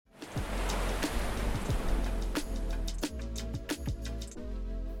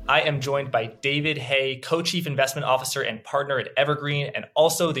I am joined by David Hay, Co-Chief Investment Officer and Partner at Evergreen, and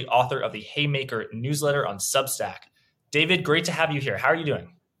also the author of the Haymaker newsletter on Substack. David, great to have you here. How are you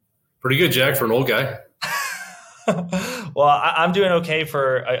doing? Pretty good, Jack, for an old guy. Well, I'm doing okay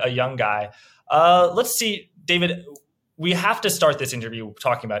for a young guy. Let's see, David, we have to start this interview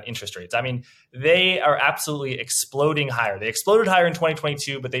talking about interest rates. I mean, they are absolutely exploding higher. They exploded higher in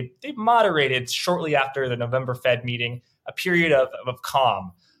 2022, but they moderated shortly after the November Fed meeting, a period of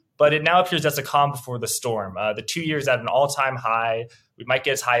calm. But it now appears that's a calm before the storm. The 2 years at an all-time high. We might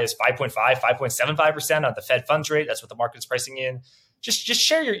get as high as 5.5, 5.75% on the Fed funds rate. That's what the market's pricing in. Just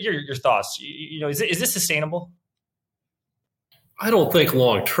share your thoughts. Is this sustainable? I don't think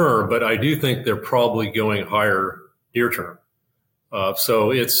long term, but I do think they're probably going higher near term.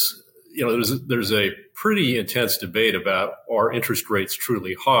 So it's there's a pretty intense debate about are interest rates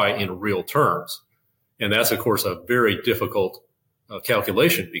truly high in real terms, and that's of course a very difficult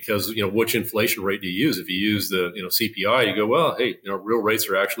calculation because which inflation rate do you use? If you use the CPI, you go, well, hey, real rates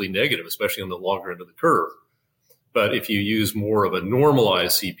are actually negative, especially on the longer end of the curve. But if you use more of a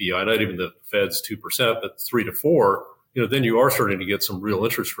normalized CPI, not even the Fed's 2%, but 3 to 4, then you are starting to get some real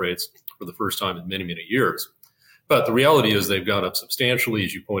interest rates for the first time in many, many years. But the reality is they've gone up substantially,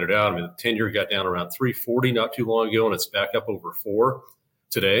 as you pointed out. I mean, the 10-year got down around 340 not too long ago, and it's back up over 4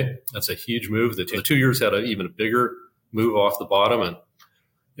 today. That's a huge move. The 2 years had an even bigger move off the bottom. And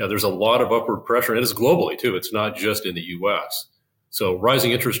there's a lot of upward pressure, and it's globally, too. It's not just in the U.S. So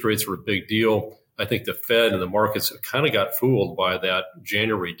rising interest rates are a big deal. I think the Fed and the markets kind of got fooled by that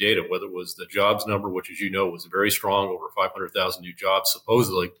January data, whether it was the jobs number, which, as you know, was very strong, over 500,000 new jobs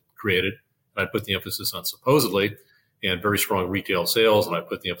supposedly created. And I put the emphasis on supposedly, and very strong retail sales. And I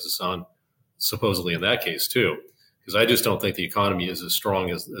put the emphasis on supposedly in that case, too, because I just don't think the economy is as strong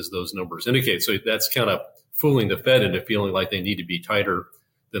as those numbers indicate. So that's kind of fooling the Fed into feeling like they need to be tighter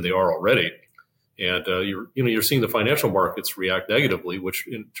than they are already. And you're seeing the financial markets react negatively, which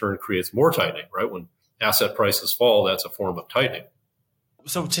in turn creates more tightening, right? When asset prices fall, that's a form of tightening.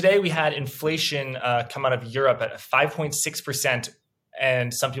 So today we had inflation come out of Europe at 5.6%.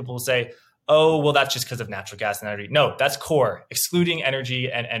 And some people will say, oh, well, that's just because of natural gas and energy. No, that's core, excluding energy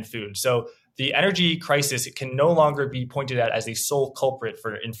and food. So the energy crisis can no longer be pointed at as a sole culprit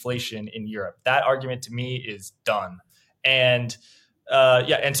for inflation in Europe. That argument to me is done. And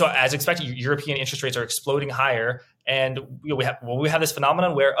and so as expected, European interest rates are exploding higher, and we have this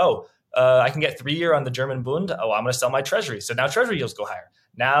phenomenon where I can get 3-year on the German Bund. Oh, I'm going to sell my treasury, so now treasury yields go higher.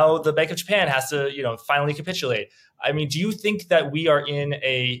 Now the Bank of Japan has to finally capitulate. I mean, do you think that we are in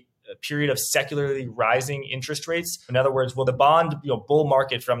a period of secularly rising interest rates? In other words, will the bond bull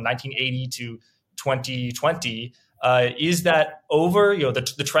market from 1980 to 2020 is that over?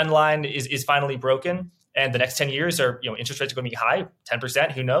 The trend line is finally broken. And the next 10 years are, interest rates are going to be high,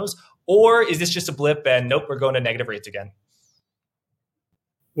 10%, who knows? Or is this just a blip and nope, we're going to negative rates again?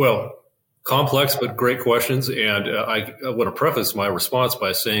 Well, complex, but great questions. And I want to preface my response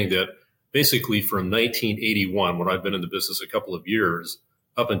by saying that basically from 1981, when I've been in the business a couple of years,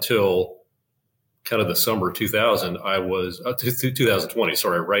 up until kind of the summer 2000,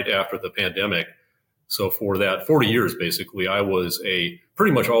 2020, right after the pandemic. So for that 40 years, basically, I was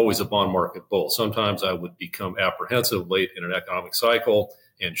pretty much always a bond market bull. Sometimes I would become apprehensive late in an economic cycle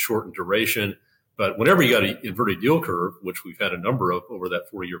and shorten duration. But whenever you got an inverted yield curve, which we've had a number of over that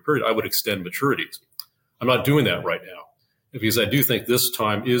 40-year period, I would extend maturities. I'm not doing that right now because I do think this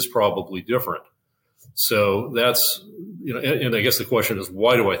time is probably different. So that's, and I guess the question is,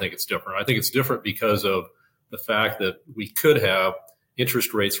 why do I think it's different? I think it's different because of the fact that we could have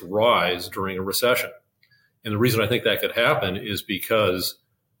interest rates rise during a recession. And the reason I think that could happen is because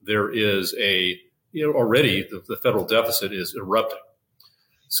there is already the federal deficit is erupting.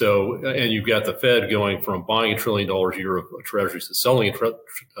 So, and you've got the Fed going from buying $1 trillion a year of treasuries to selling $1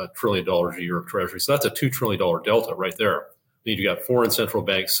 trillion a year of treasuries. So that's a $2 trillion delta right there. Then you've got foreign central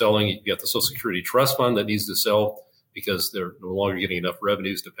banks selling. You've got the Social Security Trust Fund that needs to sell because they're no longer getting enough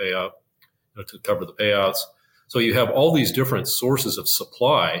revenues to pay out, to cover the payouts. So you have all these different sources of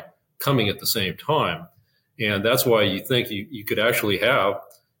supply coming at the same time. And that's why you think you could actually have,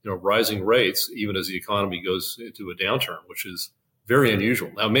 rising rates even as the economy goes into a downturn, which is very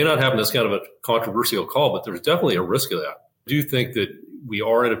unusual. Now, it may not happen as kind of a controversial call, but there's definitely a risk of that. I do think that we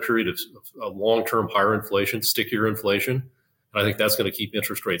are in a period of long-term higher inflation, stickier inflation. And I think that's going to keep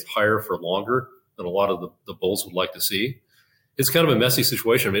interest rates higher for longer than a lot of the bulls would like to see. It's kind of a messy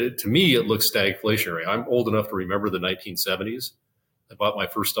situation. I mean, to me, it looks stagflationary. I'm old enough to remember the 1970s. I bought my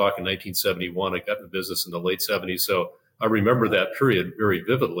first stock in 1971. I got in the business in the late 70s. So I remember that period very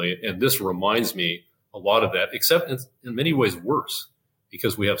vividly. And this reminds me a lot of that, except in many ways worse.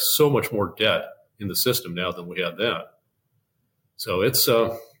 because we have so much more debt in the system now than we had then. So it's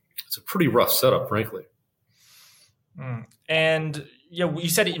a pretty rough setup, frankly. And you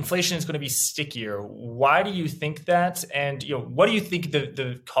said inflation is going to be stickier. Why do you think that? And what do you think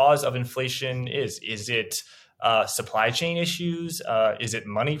the cause of inflation is? Is it supply chain issues? Is it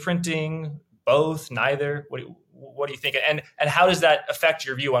money printing? Both? Neither? What do you think? And how does that affect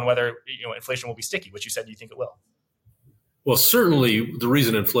your view on whether inflation will be sticky, which you said you think it will? Well, certainly the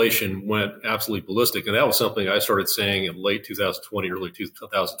reason inflation went absolutely ballistic, and that was something I started saying in late 2020, early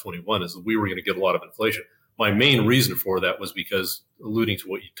 2021, is that we were going to get a lot of inflation. My main reason for that was because, alluding to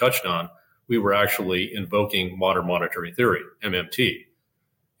what you touched on, we were actually invoking modern monetary theory, MMT.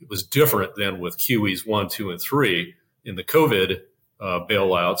 It was different than with QEs 1, 2, and 3. In the COVID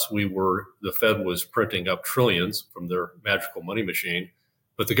bailouts, the Fed was printing up trillions from their magical money machine,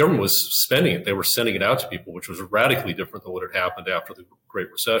 but the government was spending it. They were sending it out to people, which was radically different than what had happened after the Great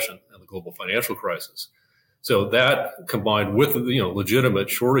Recession and the global financial crisis. So that combined with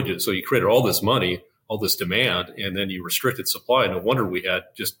legitimate shortages, so you created all this money, all this demand, and then you restricted supply. No wonder we had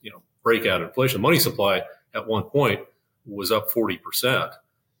just breakout inflation. The money supply at one point was up 40%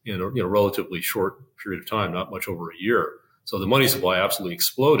 in a relatively short period of time, not much over a year. So the money supply absolutely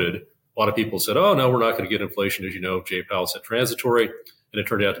exploded. A lot of people said, "Oh no, we're not going to get inflation." As you know, Jay Powell said transitory, and it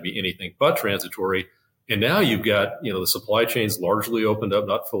turned out to be anything but transitory. And now you've got the supply chains largely opened up,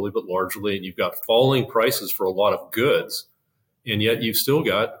 not fully but largely, and you've got falling prices for a lot of goods, and yet you've still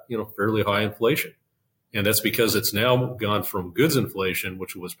got fairly high inflation. And that's because it's now gone from goods inflation,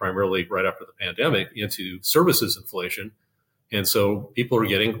 which was primarily right after the pandemic, into services inflation. And so people are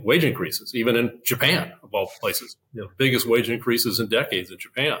getting wage increases, even in Japan, of all places, biggest wage increases in decades in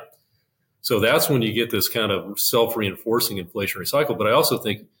Japan. So that's when you get this kind of self-reinforcing inflationary cycle. But I also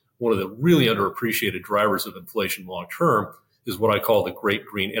think one of the really underappreciated drivers of inflation long-term is what I call the great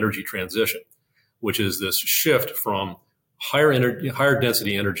green energy transition, which is this shift from higher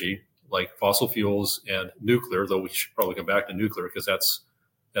density energy, like fossil fuels and nuclear, though we should probably come back to nuclear because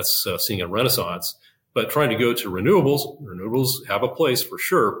that's seeing a renaissance. But trying to go to renewables. Renewables have a place for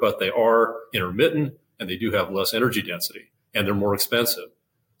sure, but they are intermittent and they do have less energy density and they're more expensive.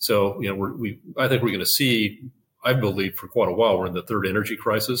 So, I think we're going to see, I believe for quite a while, we're in the third energy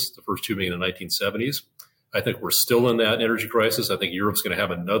crisis, the first two being in the 1970s. I think we're still in that energy crisis. I think Europe's going to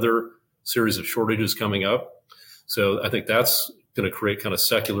have another series of shortages coming up. So I think that's going to create kind of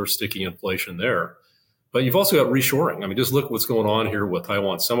secular sticky inflation there. But you've also got reshoring. I mean, just look what's going on here with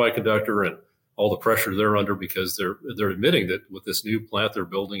Taiwan Semiconductor and all the pressure they're under because they're admitting that with this new plant they're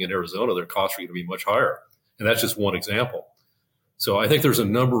building in Arizona, their costs are going to be much higher. And that's just one example. So I think there's a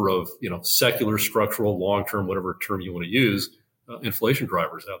number of, secular, structural, long-term, whatever term you want to use, inflation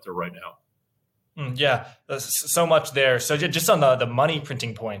drivers out there right now. Yeah, there's so much there. So just on the money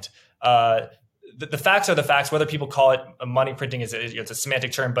printing point, the facts are the facts. Whether people call it money printing it's a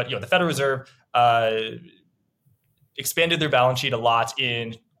semantic term, but the Federal Reserve expanded their balance sheet a lot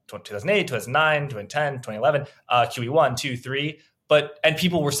in 2008, 2009, 2010, 2011, QE 1, 2, 3. And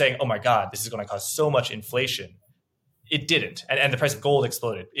people were saying, "Oh my God, this is going to cause so much inflation." It didn't, and the price of gold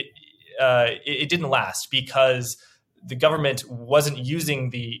exploded. It didn't last because the government wasn't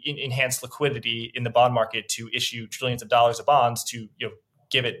using the enhanced liquidity in the bond market to issue trillions of dollars of bonds to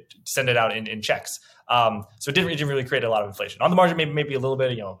send it out in checks. So it didn't really create a lot of inflation. On the margin, maybe a little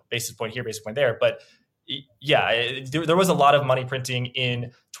bit, basis point here, basis point there. But yeah, there was a lot of money printing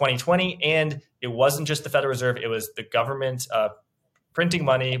in 2020, and it wasn't just the Federal Reserve; it was the government printing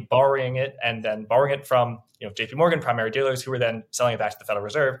money, borrowing it, and then borrowing it from J.P. Morgan, primary dealers, who were then selling it back to the Federal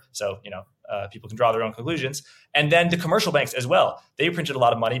Reserve. So people can draw their own conclusions. And then the commercial banks as well. They printed a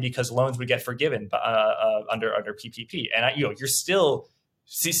lot of money because loans would get forgiven under PPP. And you're still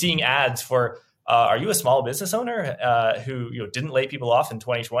seeing ads for. Are you a small business owner who didn't lay people off in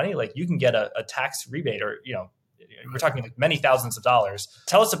 2020? Like you can get a tax rebate, or we're talking like many thousands of dollars.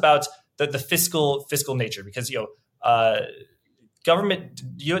 Tell us about the fiscal nature, because the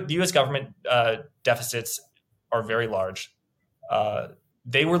U.S. government deficits are very large.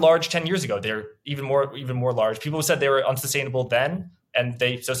 They were large 10 years ago. They're even more large. People said they were unsustainable then, and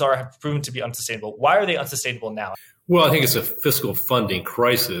they so far have proven to be unsustainable. Why are they unsustainable now? Well, I think it's a fiscal funding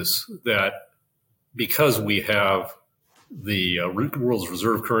crisis that, because we have the world's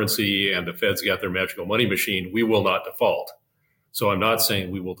reserve currency and the Fed's got their magical money machine, we will not default. So I'm not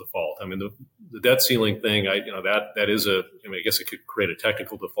saying we will default. I mean, the debt ceiling thing, I guess it could create a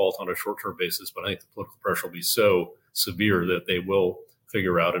technical default on a short-term basis, but I think the political pressure will be so severe that they will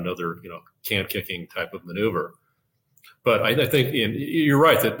figure out another, can-kicking type of maneuver. But I think you're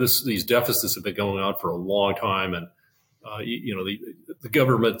right that these deficits have been going on for a long time, and the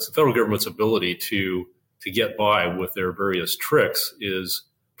federal government's ability to get by with their various tricks is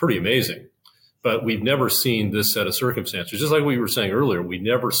pretty amazing. But we've never seen this set of circumstances. Just like we were saying earlier, we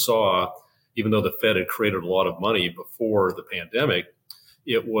never saw, even though the Fed had created a lot of money before the pandemic,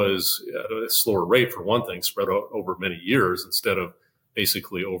 it was at a slower rate, for one thing, spread over many years instead of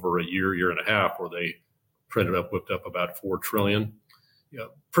basically over a year and a half, where they whipped up about $4 trillion.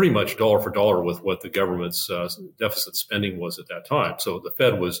 Pretty much dollar for dollar with what the government's deficit spending was at that time. So the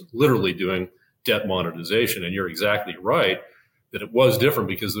Fed was literally doing debt monetization. And you're exactly right that it was different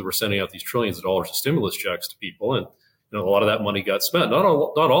because they were sending out these trillions of dollars of stimulus checks to people. And a lot of that money got spent. Not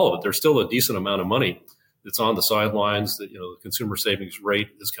all of it. There's still a decent amount of money that's on the sidelines. That the consumer savings rate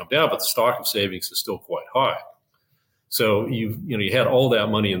has come down, but the stock of savings is still quite high. So you had all that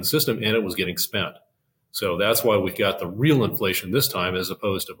money in the system, and it was getting spent. So that's why we got the real inflation this time, as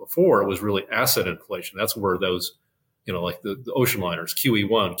opposed to before. It was really asset inflation. That's where those, like the ocean liners,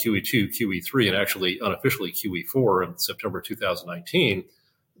 QE1, QE2, QE3, and actually unofficially QE4 in September 2019,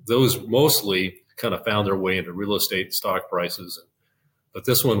 those mostly kind of found their way into real estate stock prices. But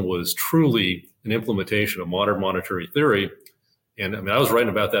this one was truly an implementation of modern monetary theory. And I was writing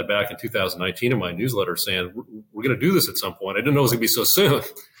about that back in 2019 in my newsletter, saying we're going to do this at some point. I didn't know it was going to be so soon.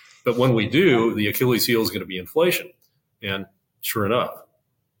 But when we do, the Achilles heel is going to be inflation. And sure enough.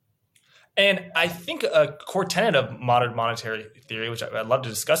 And I think a core tenet of modern monetary theory, which I'd love to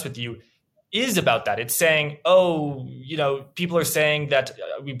discuss with you, is about that. It's saying, people are saying that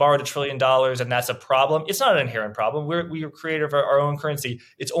we borrowed $1 trillion and that's a problem. It's not an inherent problem. We are creator of our own currency.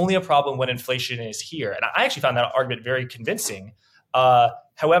 It's only a problem when inflation is here. And I actually found that argument very convincing.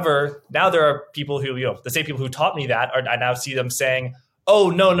 However, now there are people who, the same people who taught me that, I now see them saying, oh,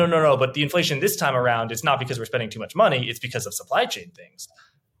 no. But the inflation this time around, it's not because we're spending too much money. It's because of supply chain things.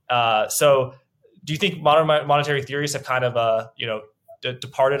 So do you think modern monetary theories have kind of,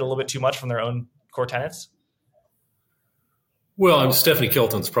 departed a little bit too much from their own core tenets? Well, Stephanie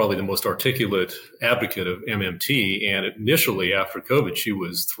Kelton's probably the most articulate advocate of MMT. And initially, after COVID, she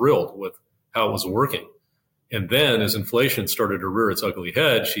was thrilled with how it was working. And then as inflation started to rear its ugly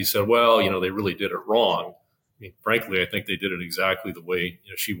head, she said, well, they really did it wrong. Frankly, I think they did it exactly the way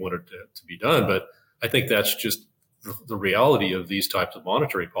she wanted it to be done. But I think that's just the reality of these types of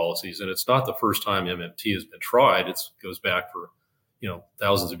monetary policies. And it's not the first time MMT has been tried. It goes back for,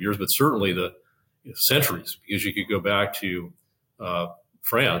 thousands of years, but certainly the centuries, because you could go back to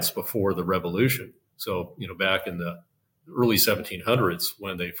France before the revolution. So, back in the early 1700s,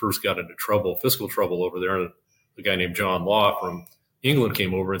 when they first got into fiscal trouble over there, and a guy named John Law from England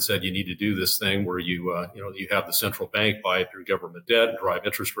came over and said, you need to do this thing where you have the central bank buy up your government debt and drive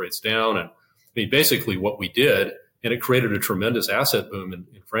interest rates down. And basically what we did, and it created a tremendous asset boom in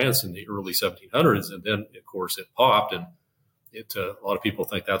France in the early 1700s. And then, of course, it popped, and a lot of people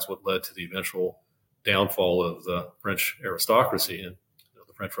think that's what led to the eventual downfall of the French aristocracy and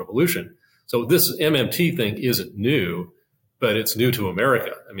the French Revolution. So this MMT thing isn't new, but it's new to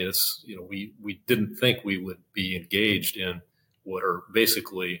America. It's, we didn't think we would be engaged in what are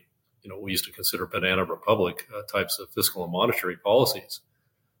basically, we used to consider banana republic types of fiscal and monetary policies.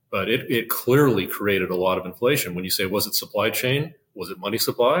 But it clearly created a lot of inflation. When you say, was it supply chain? Was it money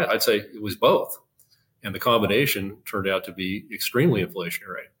supply? I'd say it was both. And the combination turned out to be extremely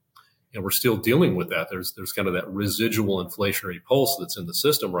inflationary. And we're still dealing with that. There's kind of that residual inflationary pulse that's in the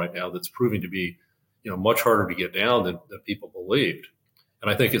system right now that's proving to be, much harder to get down than people believed. And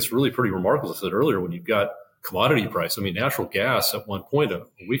I think it's really pretty remarkable. I said earlier, when you've got commodity price, natural gas at one point a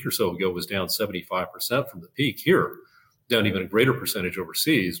week or so ago was down 75% from the peak here, down even a greater percentage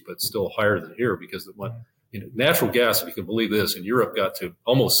overseas, but still higher than here because it went, natural gas, if you can believe this, in Europe got to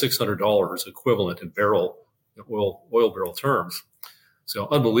almost $600 equivalent in oil barrel terms. So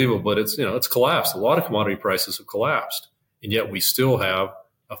unbelievable, but it's collapsed. A lot of commodity prices have collapsed, and yet we still have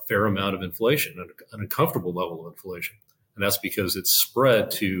a fair amount of inflation, an uncomfortable level of inflation. And that's because it's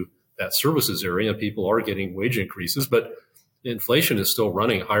spread to that services area, and people are getting wage increases, but inflation is still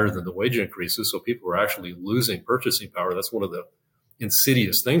running higher than the wage increases. So people are actually losing purchasing power. That's one of the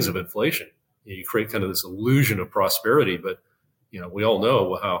insidious things of inflation. You create kind of this illusion of prosperity, but we all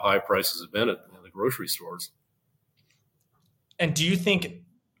know how high prices have been in the grocery stores. And do you think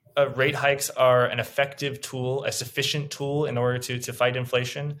rate hikes are an effective tool, a sufficient tool in order to fight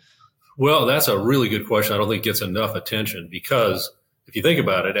inflation? Well, that's a really good question. I don't think it gets enough attention because if you think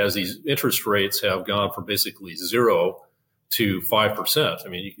about it, as these interest rates have gone from basically 0 to 5%,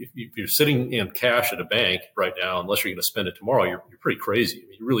 if you're sitting in cash at a bank right now, unless you're going to spend it tomorrow, you're pretty crazy.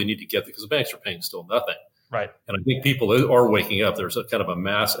 You really need to get because the banks are paying still nothing. Right. And I think people are waking up. There's a kind of a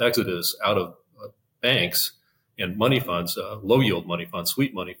mass exodus out of banks, and money funds, low yield money funds,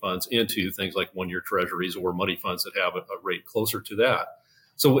 sweep money funds, into things like 1-year treasuries or money funds that have a rate closer to that.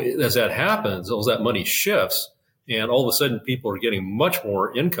 So as that happens, as that money shifts, and all of a sudden people are getting much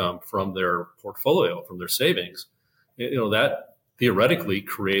more income from their portfolio, from their savings, that theoretically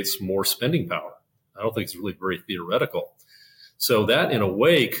creates more spending power. I don't think it's really very theoretical. So that, in a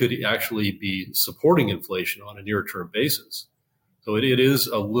way, could actually be supporting inflation on a near-term basis. So it is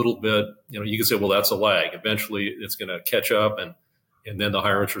a little bit, you can say, well, that's a lag. Eventually, it's going to catch up, and then the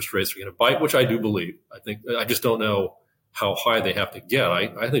higher interest rates are going to bite, which I do believe. I just don't know how high they have to get.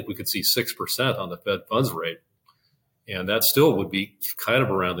 I think we could see 6% on the Fed funds rate, and that still would be kind of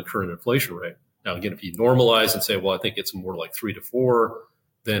around the current inflation rate. Now, again, if you normalize and say, well, I think it's more like 3 to 4,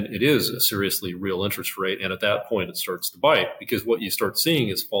 then it is a seriously real interest rate. And at that point, it starts to bite, because what you start seeing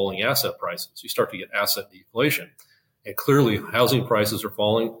is falling asset prices. You start to get asset deflation. And clearly, housing prices are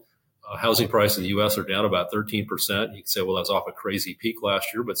falling. Housing prices in the U.S. are down about 13%. You can say, well, that's off a crazy peak last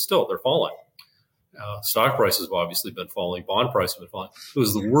year, but still, they're falling. Stock prices have obviously been falling. Bond prices have been falling. It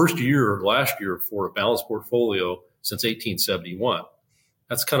was the worst year last year for a balanced portfolio since 1871.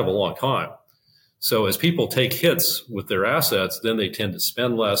 That's kind of a long time. So as people take hits with their assets, then they tend to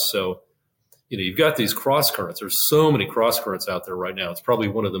spend less. So, you've got these cross currents. There's so many cross currents out there right now. It's probably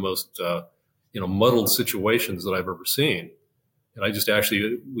one of the most, muddled situations that I've ever seen.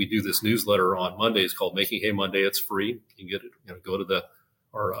 And we do this newsletter on Mondays called Making Hay Monday. It's free. You can get it, go to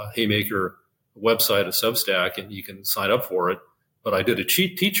our Haymaker website, a Substack, and you can sign up for it. But I did a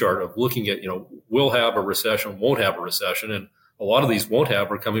T-chart of looking at, will have a recession, won't have a recession. And a lot of these won't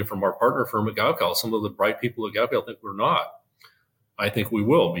have are coming from our partner firm at Gaokao. Some of the bright people at Gaokao think we're not. I think we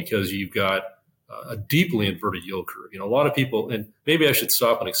will, because you've got a deeply inverted yield curve. A lot of people, and maybe I should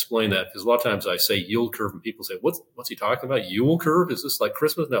stop and explain that, because a lot of times I say yield curve and people say, what's he talking about? Yield curve? Is this like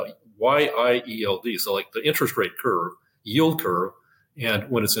Christmas? No, Y-I-E-L-D. So like the interest rate curve, yield curve. And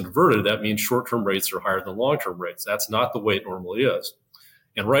when it's inverted, that means short-term rates are higher than long-term rates. That's not the way it normally is.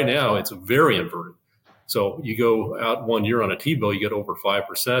 And right now it's very inverted. So you go out 1 year on a T-bill, you get over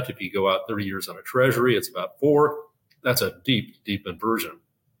 5%. If you go out 30 years on a treasury, it's about 4%. That's a deep, deep inversion.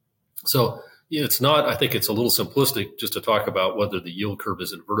 So it's not, I think it's a little simplistic just to talk about whether the yield curve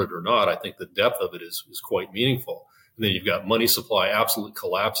is inverted or not. I think the depth of it is quite meaningful. And then you've got money supply absolutely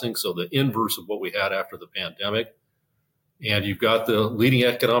collapsing. So the inverse of what we had after the pandemic. And you've got the leading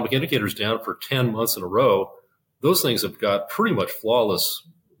economic indicators down for 10 months in a row. Those things have got pretty much flawless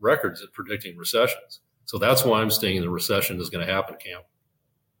records at predicting recessions. So that's why I'm saying the recession is going to happen, Cam.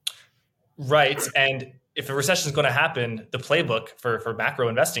 Right. And if a recession is going to happen, the playbook for macro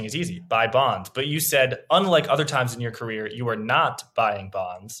investing is easy: buy bonds. But you said, unlike other times in your career, you are not buying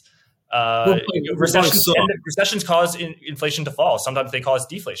bonds. Recessions cause inflation to fall. Sometimes they cause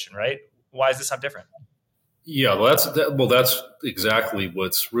deflation, right? Why is this not different? Yeah, well, that's exactly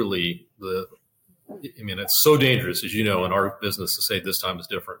what's really it's so dangerous, as you know, in our business to say this time is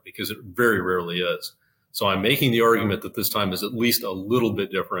different, because it very rarely is. So I'm making the argument that this time is at least a little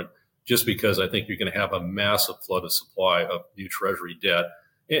bit different, just because I think you're going to have a massive flood of supply of new treasury debt.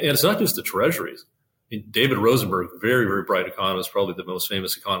 And it's not just the treasuries. David Rosenberg, very, very bright economist, probably the most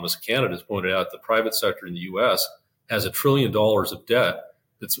famous economist in Canada, has pointed out the private sector in the U.S. has $1 trillion of debt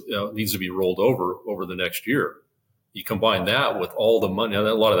that needs to be rolled over the next year. You combine that with all the money, a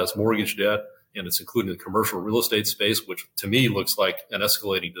lot of that's mortgage debt, and it's including the commercial real estate space, which to me looks like an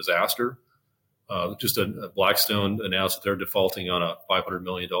escalating disaster. Blackstone announced that they're defaulting on a $500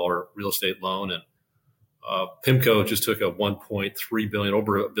 million real estate loan, and PIMCO just took a $1.3 billion,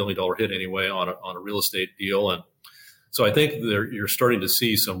 over $1 billion hit anyway on a real estate deal. And so I think you're starting to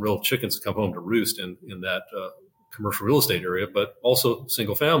see some real chickens come home to roost in that commercial real estate area, but also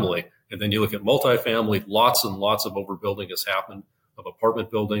single family. And then you look at multifamily, lots and lots of overbuilding has happened of apartment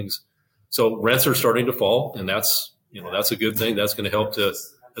buildings. So rents are starting to fall, and that's a good thing. That's going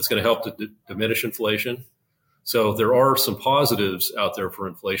to help to diminish inflation. So there are some positives out there for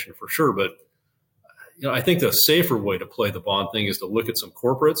inflation for sure. But I think the safer way to play the bond thing is to look at some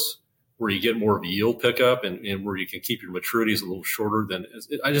corporates where you get more of a yield pickup and where you can keep your maturities a little shorter than.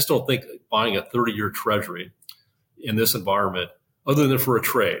 I just don't think buying a 30-year treasury in this environment, other than for a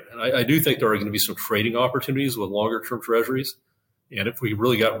trade. And I do think there are going to be some trading opportunities with longer-term treasuries. And if we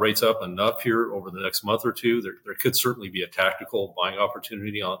really got rates up enough here over the next month or two, there could certainly be a tactical buying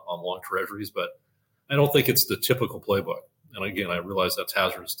opportunity on long treasuries. But I don't think it's the typical playbook. And again, I realize that's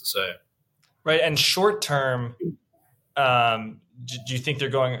hazardous to say. Right. And short-term, do you think they're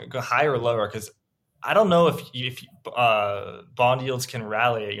going higher or lower? Because I don't know if bond yields can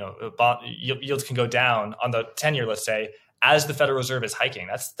rally. Bond yields can go down on the 10-year, let's say, as the Federal Reserve is hiking.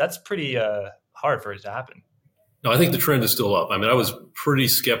 That's pretty hard for it to happen. No, I think the trend is still up. I mean, I was pretty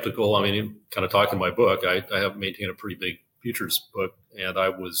skeptical. I mean, kind of talking my book, I have maintained a pretty big futures book, and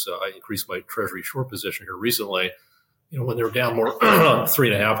I increased my treasury short position here recently, when they were down more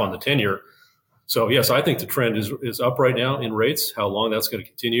 3.5 on the 10-year. So yes, I think the trend is up right now in rates. How long that's going to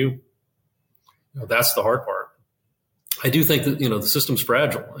continue, that's the hard part. I do think that, the system's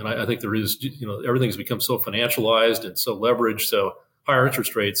fragile, and I think there is, everything's become so financialized and so leveraged. So higher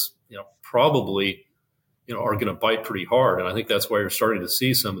interest rates, probably, are going to bite pretty hard. And I think that's why you're starting to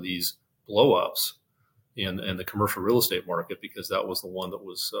see some of these blow-ups in the commercial real estate market, because that was the one that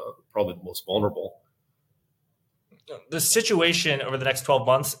was probably the most vulnerable. The situation over the next 12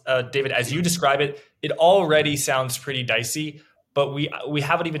 months, David, as you describe it, it already sounds pretty dicey. But we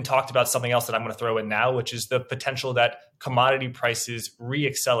haven't even talked about something else that I'm going to throw in now, which is the potential that commodity prices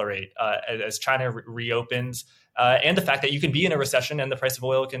reaccelerate as China reopens, and the fact that you can be in a recession and the price of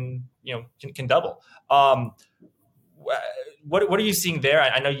oil can double. What are you seeing there?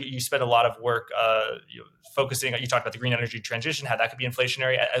 I know you spent a lot of work focusing. You talked about the green energy transition, how that could be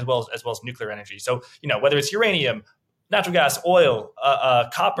inflationary, as well as nuclear energy. So whether it's uranium, natural gas, oil,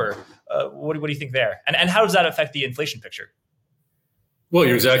 copper, what do you think there? And how does that affect the inflation picture? Well,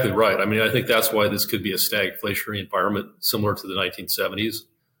 you're exactly right. I mean, I think that's why this could be a stagflationary environment similar to the 1970s,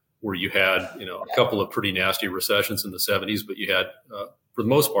 where you had, a couple of pretty nasty recessions in the 70s, but you had, for the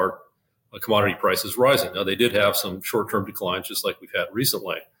most part, commodity prices rising. Now, they did have some short-term declines, just like we've had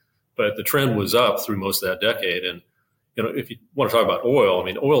recently, but the trend was up through most of that decade. And, if you want to talk about oil, I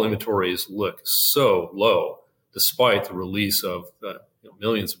mean, oil inventories look so low, despite the release of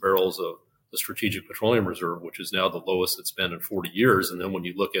millions of barrels of the Strategic Petroleum Reserve, which is now the lowest it's been in 40 years. And then when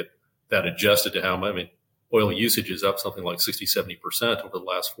you look at that adjusted to how much, oil usage is up something like 60-70% over the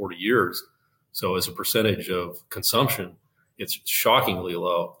last 40 years. So as a percentage of consumption, it's shockingly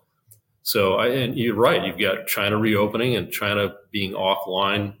low. So, and you're right, you've got China reopening, and China being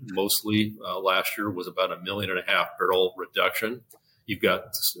offline mostly last year was about 1.5 million barrel reduction. You've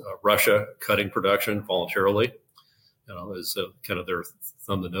got Russia cutting production voluntarily, as kind of their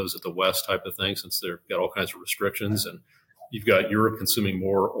thumb the nose at the West type of thing, since they've got all kinds of restrictions. And you've got Europe consuming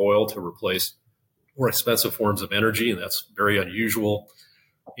more oil to replace more expensive forms of energy, and that's very unusual.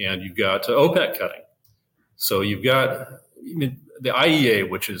 And you've got OPEC cutting. So you've got the IEA,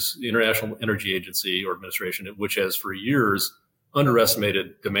 which is the International Energy Agency or Administration, which has for years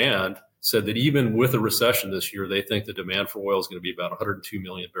underestimated demand, said that even with a recession this year, they think the demand for oil is going to be about 102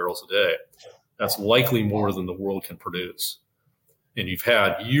 million barrels a day. That's likely more than the world can produce. And you've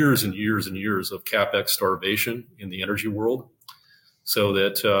had years and years and years of CapEx starvation in the energy world. So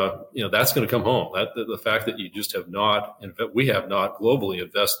that, that's going to come home. The fact that you just have not, we have not globally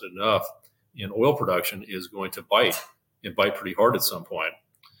invested enough in oil production is going to bite pretty hard at some point.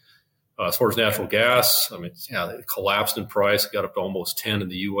 As far as natural gas, it collapsed in price, got up to almost 10 in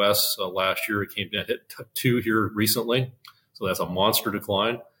the U.S. Last year. It came down, hit 2 here recently. So that's a monster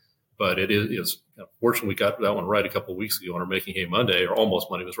decline. But it is fortunately, we got that one right a couple of weeks ago on our Making Hay Monday, or almost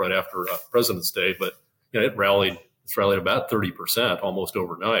Monday. It was right after President's Day, but it's rallied about 30% almost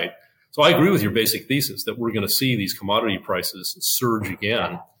overnight. So I agree with your basic thesis that we're going to see these commodity prices surge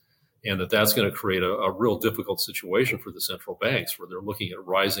again, and that's going to create a real difficult situation for the central banks, where they're looking at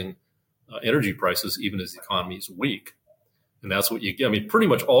rising energy prices even as the economy is weak. And that's what you get. Pretty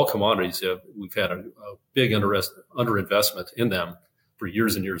much all commodities we've had a big underinvestment in them for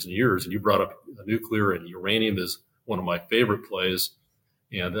years and years and years. And you brought up nuclear, and uranium is one of my favorite plays.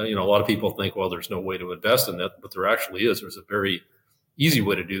 And, a lot of people think, well, there's no way to invest in that, but there actually is. There's a very easy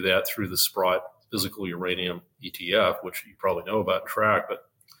way to do that through the Sprott Physical Uranium ETF, which you probably know about and track. But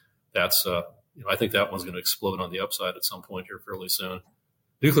that's, I think that one's going to explode on the upside at some point here fairly soon.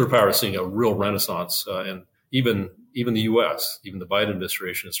 Nuclear power is seeing a real renaissance, and even the U.S., even the Biden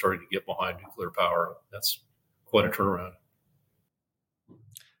administration is starting to get behind nuclear power. That's quite a turnaround.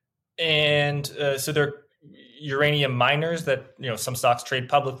 And so there are uranium miners that, some stocks trade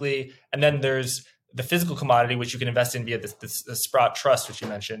publicly. And then there's the physical commodity, which you can invest in via the Sprott Trust, which you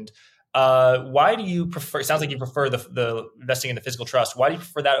mentioned. Why do you prefer, it sounds like you prefer the investing in the physical trust. Why do you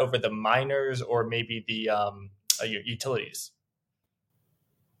prefer that over the miners or maybe the utilities?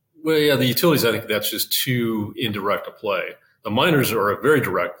 Well, yeah, the utilities, I think that's just too indirect a play. The miners are a very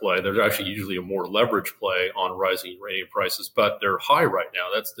direct play. They're actually usually a more leveraged play on rising uranium prices, but they're high right now.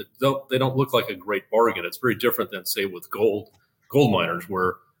 They don't look like a great bargain. It's very different than, say, with gold miners,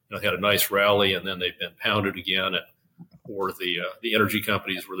 where they had a nice rally and then they've been pounded again, or the energy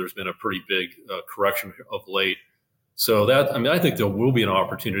companies where there's been a pretty big correction of late. So I think there will be an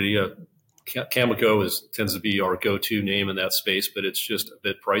opportunity. Cameco tends to be our go-to name in that space, but it's just a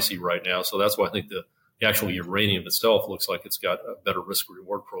bit pricey right now. So that's why I think the the actual uranium itself looks like it's got a better risk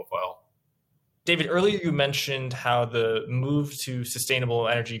reward profile. David, earlier you mentioned how the move to sustainable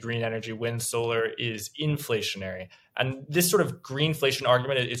energy, green energy, wind, solar is inflationary. And this sort of greenflation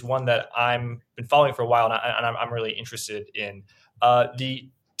argument is one that I've been following for a while, and I'm really interested in.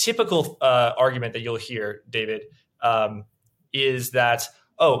 The typical argument that you'll hear, David, is that,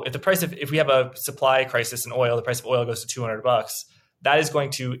 if we have a supply crisis in oil, the price of oil goes to $200, that is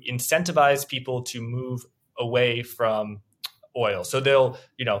going to incentivize people to move away from oil. So they'll,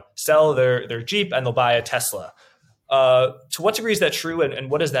 sell their Jeep and they'll buy a Tesla. To what degree is that true,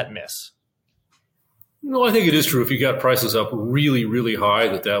 and what does that miss? No, I think it is true. If you got prices up really, really high,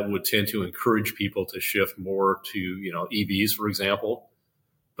 that would tend to encourage people to shift more to, EVs, for example.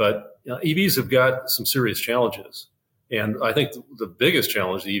 But EVs have got some serious challenges. And I think the biggest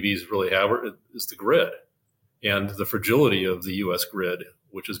challenge the EVs really have is the grid and the fragility of the U.S. grid,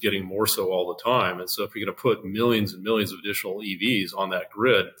 which is getting more so all the time. And so if you're going to put millions and millions of additional EVs on that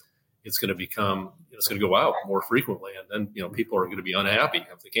grid, it's going to go out more frequently. And then, people are going to be unhappy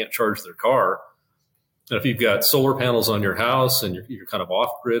if they can't charge their car. And if you've got solar panels on your house and you're kind of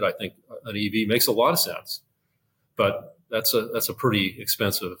off grid, I think an EV makes a lot of sense. But that's a pretty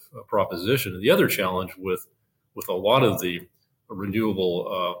expensive proposition. And the other challenge with a lot of the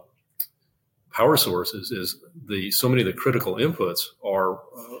renewable power sources is so many of the critical inputs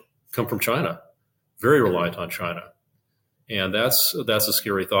come from China, very reliant on China. And that's a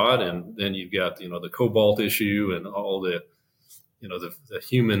scary thought. And then you've got, the cobalt issue and all the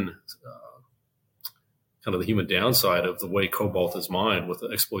human, kind of the human downside of the way cobalt is mined with the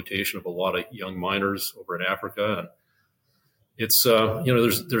exploitation of a lot of young miners over in Africa. And it's,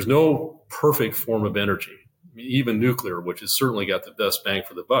 there's no perfect form of energy. I mean, even nuclear, which has certainly got the best bang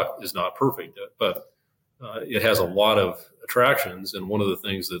for the buck, is not perfect, but it has a lot of attractions. And one of the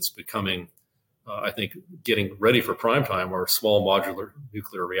things that's becoming, I think, getting ready for prime time are small modular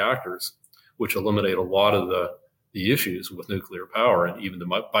nuclear reactors, which eliminate a lot of the issues with nuclear power. And even the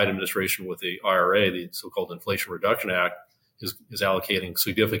Biden administration with the IRA, the so-called Inflation Reduction Act, is allocating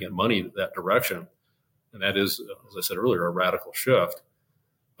significant money to that direction. And that is, as I said earlier, a radical shift.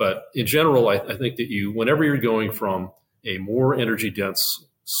 But in general, I think that whenever you're going from a more energy dense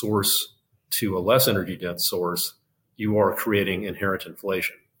source to a less energy dense source, you are creating inherent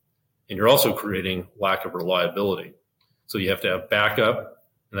inflation. And you're also creating lack of reliability. So you have to have backup.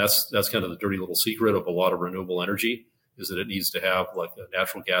 And that's kind of the dirty little secret of a lot of renewable energy, is that it needs to have like a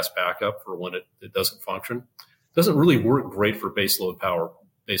natural gas backup for when it doesn't function. It doesn't really work great for baseload power,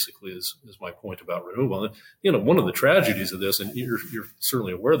 basically, is my point about renewable. And, one of the tragedies of this, and you're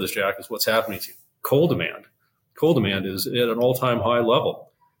certainly aware of this, Jack, is what's happening to coal demand. Coal demand is at an all-time high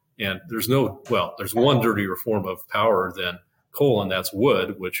level. And there's one dirtier form of power than coal, and that's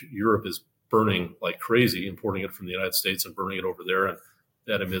wood, which Europe is burning like crazy, importing it from the United States and burning it over there. And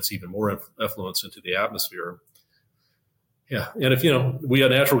that emits even more effluents into the atmosphere. Yeah. And if, we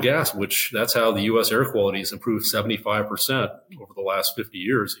have natural gas, which that's how the U.S. air quality has improved 75% over the last 50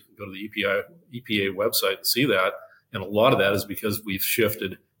 years. You can go to the EPA website and see that. And a lot of that is because we've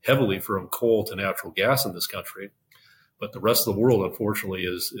shifted heavily from coal to natural gas in this country. But the rest of the world, unfortunately,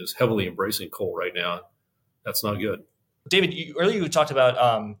 is heavily embracing coal right now. That's not good. David, earlier you talked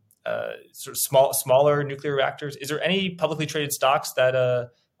about sort of smaller nuclear reactors. Is there any publicly traded stocks that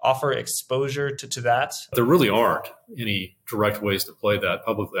offer exposure to that? There really aren't any direct ways to play that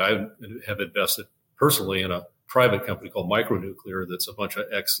publicly. I have invested personally in a private company called Micronuclear that's a bunch of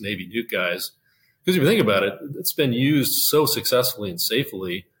ex-Navy nuke guys. Because if you think about it, it's been used so successfully and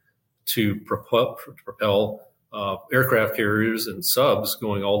safely to propel aircraft carriers and subs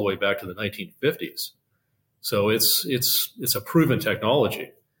going all the way back to the 1950s. So it's a proven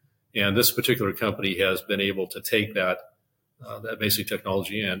technology. And this particular company has been able to take that basic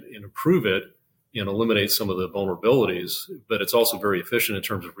technology and improve it and eliminate some of the vulnerabilities. But it's also very efficient in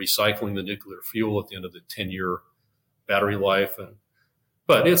terms of recycling the nuclear fuel at the end of the 10-year battery life.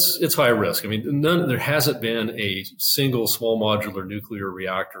 But it's high risk. I mean, there hasn't been a single small modular nuclear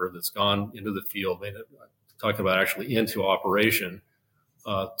reactor that's gone into the field, talking about actually into operation,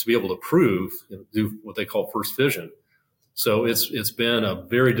 to be able to prove, do what they call first fission. So it's been a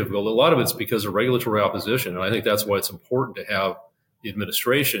very difficult. A lot of it's because of regulatory opposition, and I think that's why it's important to have the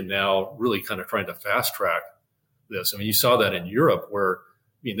administration now really kind of trying to fast track this. I mean, you saw that in Europe, where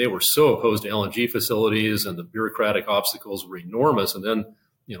they were so opposed to LNG facilities, and the bureaucratic obstacles were enormous. And then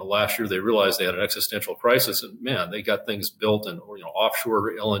last year they realized they had an existential crisis, and man, they got things built in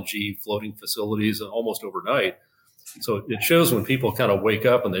offshore LNG floating facilities almost overnight. So it shows when people kind of wake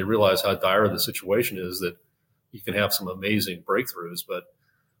up and they realize how dire the situation is, that you can have some amazing breakthroughs. But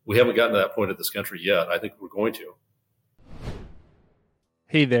we haven't gotten to that point in this country yet. I think we're going to.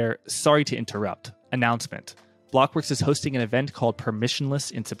 Hey there, sorry to interrupt. Announcement. Blockworks is hosting an event called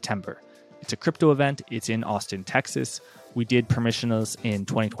Permissionless in September. It's a crypto event. It's in Austin, Texas. We did Permissionless in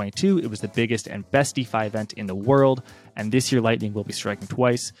 2022. It was the biggest and best DeFi event in the world. And this year, Lightning will be striking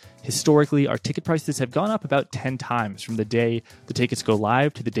twice. Historically, our ticket prices have gone up about 10 times from the day the tickets go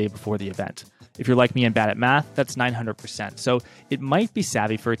live to the day before the event. If you're like me and bad at math, that's 900%. So it might be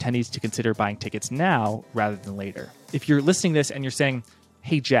savvy for attendees to consider buying tickets now rather than later. If you're listening to this and you're saying,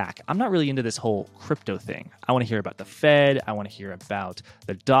 hey, Jack, I'm not really into this whole crypto thing. I want to hear about the Fed. I want to hear about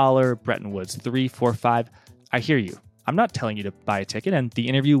the dollar, Bretton Woods 3, 4, 5. I hear you. I'm not telling you to buy a ticket, and the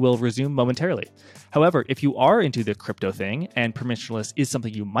interview will resume momentarily. However, if you are into the crypto thing and Permissionless is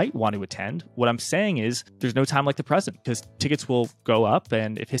something you might want to attend, what I'm saying is there's no time like the present because tickets will go up,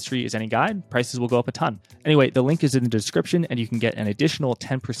 and if history is any guide, prices will go up a ton. Anyway, the link is in the description, and you can get an additional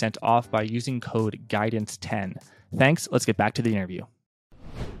 10% off by using code GUIDANCE10. Thanks. Let's get back to the interview.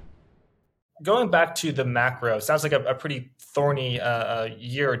 Going back to the macro, sounds like a pretty thorny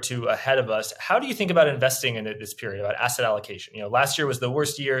year or two ahead of us. How do you think about investing in this period, about asset allocation? Last year was the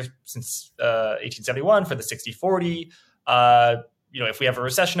worst year since 1871 for the 60-40. If we have a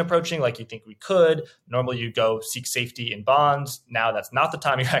recession approaching, like you think we could, normally you go seek safety in bonds. Now that's not the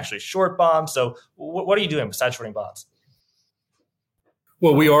time you're actually short bonds. So what are you doing besides shorting bonds?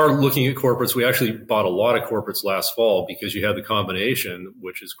 Well, we are looking at corporates. We actually bought a lot of corporates last fall because you had the combination,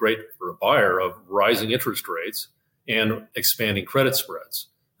 which is great for a buyer, of rising interest rates and expanding credit spreads.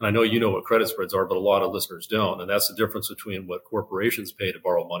 And I know you know what credit spreads are, but a lot of listeners don't. And that's the difference between what corporations pay to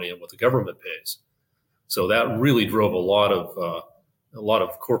borrow money and what the government pays. So that really drove a lot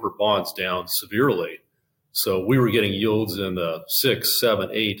of corporate bonds down severely. So we were getting yields in the 6,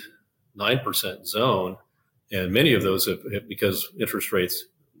 7, 8, 9% zone. And many of those have, because interest rates,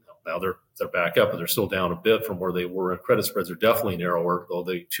 now they're back up, but they're still down a bit from where they were. And credit spreads are definitely narrower, though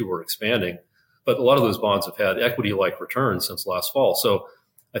they too are expanding. But a lot of those bonds have had equity-like returns since last fall. So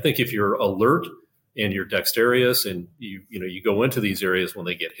I think if you're alert and you're dexterous and you go into these areas when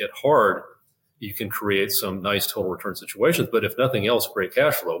they get hit hard, you can create some nice total return situations. But if nothing else, great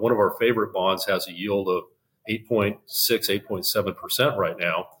cash flow. One of our favorite bonds has a yield of 8.6, 8.7% right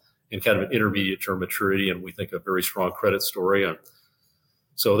now, and kind of an intermediate term maturity, and we think a very strong credit story. And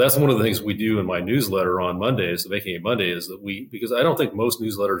so that's one of the things we do in my newsletter on Mondays, the Making a Monday, is that because I don't think most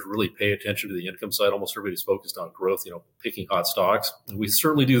newsletters really pay attention to the income side. Almost everybody's focused on growth, picking hot stocks. And we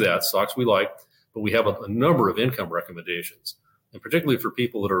certainly do that, stocks we like, but we have a number of income recommendations. And particularly for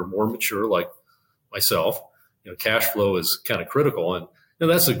people that are more mature, like myself, cash flow is kind of critical. And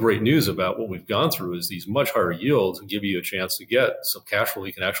that's the great news about what we've gone through is these much higher yields give you a chance to get some cash flow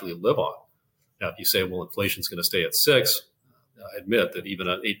you can actually live on. Now, if you say, well, inflation's going to stay at 6, I admit that even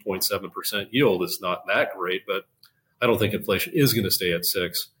an 8.7% yield is not that great, but I don't think inflation is going to stay at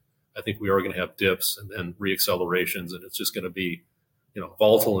 6. I think we are going to have dips and then reaccelerations, and it's just going to be,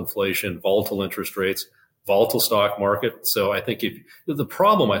 volatile inflation, volatile interest rates, volatile stock market. So I think the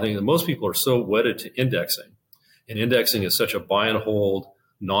problem, I think that most people are so wedded to indexing. And indexing is such a buy and hold,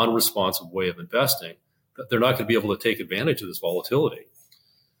 non-responsive way of investing that they're not going to be able to take advantage of this volatility.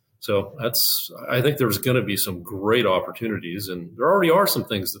 So I think there's going to be some great opportunities, and there already are some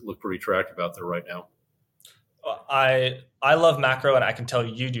things that look pretty attractive out there right now. I love macro, and I can tell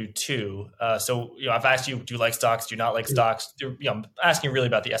you do too. So I've asked you, do you like stocks? Do you not like stocks? I'm asking really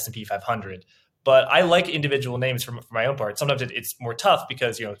about the S&P 500. But I like individual names for my own part. Sometimes it's more tough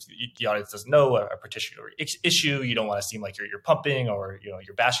because the audience doesn't know a particular issue. You don't want to seem like you're pumping or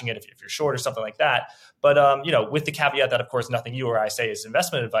you're bashing it if you're short or something like that. But with the caveat that of course nothing you or I say is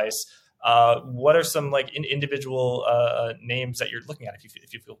investment advice. What are some individual names that you're looking at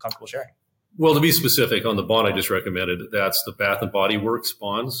if you feel comfortable sharing? Well, to be specific on the bond I just recommended, that's the Bath and Body Works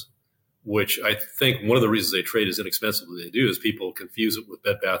bonds, which I think one of the reasons they trade as inexpensively as they do is people confuse it with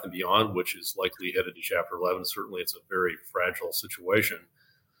Bed Bath & Beyond, which is likely headed to Chapter 11. Certainly, it's a very fragile situation.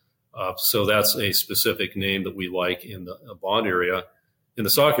 So that's a specific name that we like in the bond area. In the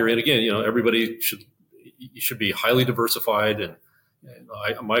stock area, and again, everybody should be highly diversified. And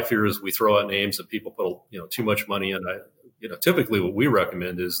my fear is we throw out names that people put too much money in. Typically what we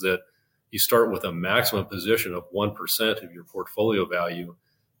recommend is that you start with a maximum position of 1% of your portfolio value.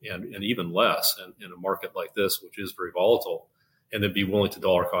 And even less in a market like this, which is very volatile, and then be willing to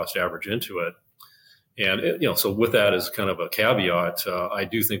dollar cost average into it. And, so with that as kind of a caveat, I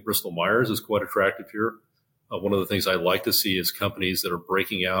do think Bristol Myers is quite attractive here. One of the things I like to see is companies that are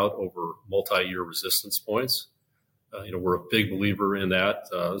breaking out over multi-year resistance points. We're a big believer in that.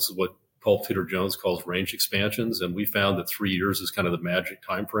 This is what Paul Tudor Jones calls range expansions. And we found that 3 years is kind of the magic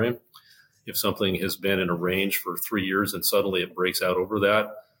time frame. If something has been in a range for 3 years and suddenly it breaks out over that,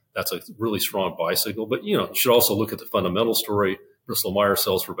 that's a really strong buy signal. But, you should also look at the fundamental story. Bristol Myers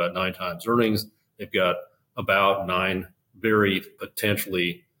sells for about 9 times earnings. They've got about 9 very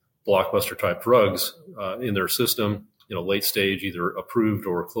potentially blockbuster type drugs in their system, late stage, either approved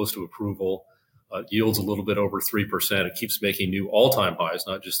or close to approval. Yields a little bit over 3%. It keeps making new all-time highs,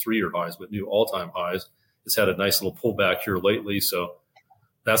 not just 3-year highs, but new all-time highs. It's had a nice little pullback here lately. So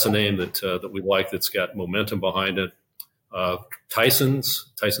that's a name that we like that's got momentum behind it. Tyson's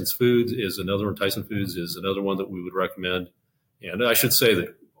Foods is another one. Tyson Foods is another one that we would recommend. And I should say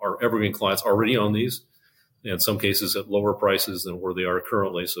that our evergreen clients already own these, in some cases at lower prices than where they are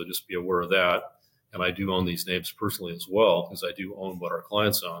currently. So just be aware of that. And I do own these names personally as well, because I do own what our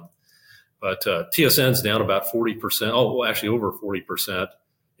clients own. But TSN's down about 40%. Oh, well, actually over 40%.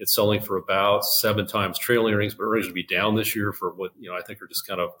 It's selling for about 7 times trailing earnings, but earnings will be down this year for what I think are just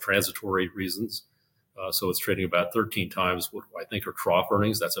kind of transitory reasons. So it's trading about 13 times what I think are trough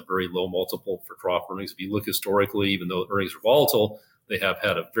earnings. That's a very low multiple for trough earnings. If you look historically, even though earnings are volatile, they have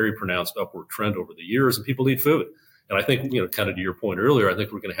had a very pronounced upward trend over the years, and people need food. And I think, kind of to your point earlier, I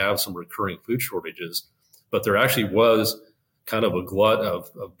think we're going to have some recurring food shortages. But there actually was kind of a glut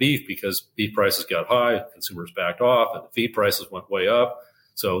of beef because beef prices got high, consumers backed off, and the feed prices went way up.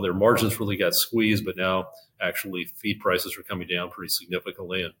 So their margins really got squeezed, but now actually feed prices are coming down pretty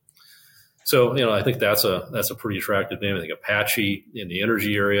significantly. And so, I think that's a pretty attractive name. I think Apache in the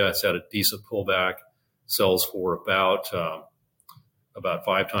energy area has had a decent pullback, sells for about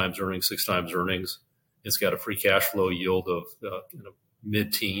 5 times earnings, 6 times earnings. It's got a free cash flow yield of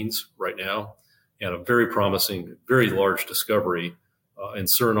mid-teens right now, and a very promising, very large discovery in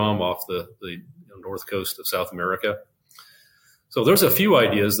Suriname off the north coast of South America. So there's a few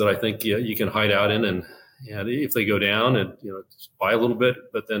ideas that I think you can hide out in, and if they go down, and buy a little bit,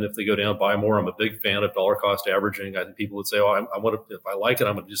 but then if they go down, buy more. I'm a big fan of dollar cost averaging. I think people would say, "Oh, I want to. If I like it,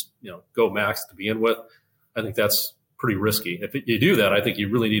 I'm going to just go max to begin with." I think that's pretty risky. If you do that, I think you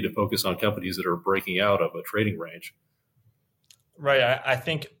really need to focus on companies that are breaking out of a trading range. Right. I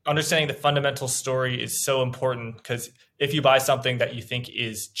think understanding the fundamental story is so important, because if you buy something that you think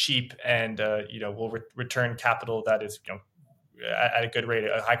is cheap and will return capital that is at a good rate,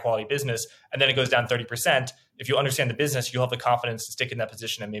 a high quality business, and then it goes down 30%, if you understand the business, you'll have the confidence to stick in that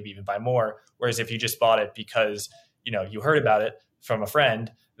position and maybe even buy more. Whereas if you just bought it because you heard about it from a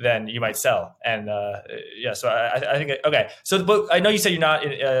friend, then you might sell. And so I think okay. So the book, I know you said you're not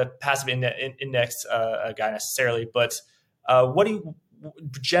a passive index guy necessarily, but what do you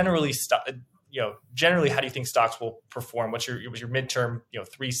generally generally how do you think stocks will perform? What's your midterm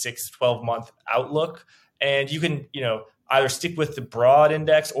 3, 6, 12 month outlook? And you can either stick with the broad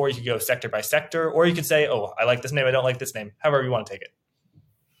index, or you can go sector by sector, or you can say, oh, I like this name, I don't like this name, however you want to take it.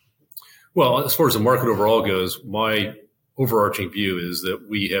 Well, as far as the market overall goes, my overarching view is that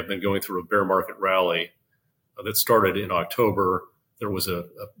we have been going through a bear market rally that started in October. There was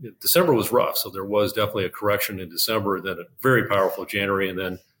December was rough, so there was definitely a correction in December, then a very powerful January, and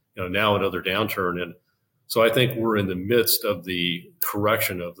then now another downturn. And so I think we're in the midst of the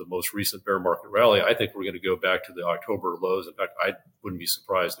correction of the most recent bear market rally. I think we're going to go back to the October lows. In fact, I wouldn't be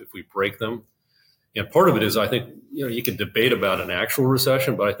surprised if we break them. And part of it is, I think, you can debate about an actual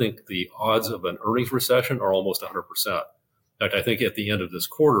recession, but I think the odds of an earnings recession are almost 100%. In fact, I think at the end of this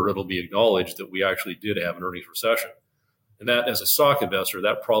quarter, it'll be acknowledged that we actually did have an earnings recession. And that, as a stock investor,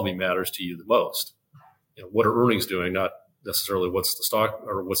 that probably matters to you the most. What are earnings doing, not necessarily what's the stock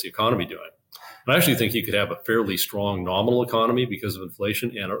or what's the economy doing. And I actually think you could have a fairly strong nominal economy because of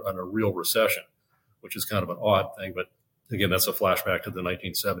inflation and a real recession, which is kind of an odd thing. But again, that's a flashback to the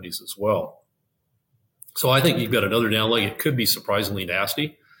 1970s as well. So I think you've got another down leg. It could be surprisingly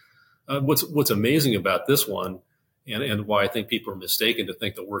nasty. What's amazing about this one, and why I think people are mistaken to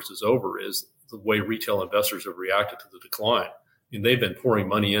think the worst is over, is the way retail investors have reacted to the decline. I mean, they've been pouring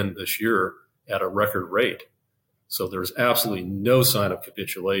money in this year at a record rate. So there's absolutely no sign of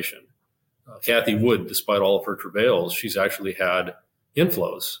capitulation. Cathie Wood, despite all of her travails, she's actually had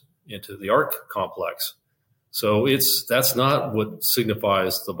inflows into the ARK complex. So that's not what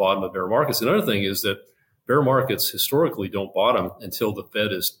signifies the bottom of bear markets. Another thing is that bear markets historically don't bottom until the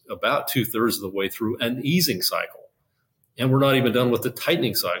Fed is about 2/3 of the way through an easing cycle. And we're not even done with the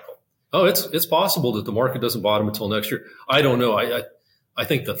tightening cycle. Oh, it's possible that the market doesn't bottom until next year. I don't know. I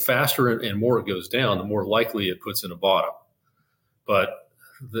think the faster and more it goes down, the more likely it puts in a bottom. But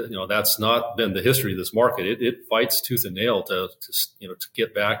that's not been the history of this market. It fights tooth and nail to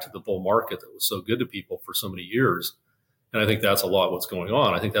get back to the bull market that was so good to people for so many years. And I think that's a lot what's going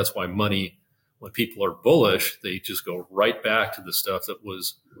on. I think that's why money, when people are bullish, they just go right back to the stuff that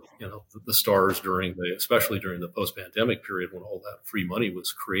was, the stars especially during the post-pandemic period when all that free money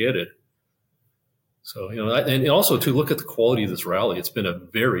was created. So, and also to look at the quality of this rally, it's been a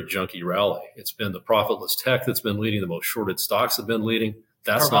very junky rally. It's been the profitless tech that's been leading, the most shorted stocks have been leading.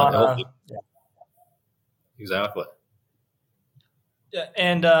 That's not healthy. Yeah. Exactly. Yeah,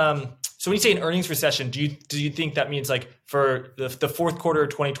 and so when you say an earnings recession, do you think that means like for the fourth quarter of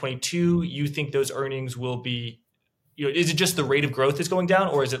 2022, you think those earnings will be, is it just the rate of growth is going down,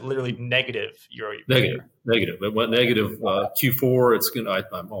 or is it literally negative year-over-year? Negative. It went negative Q4.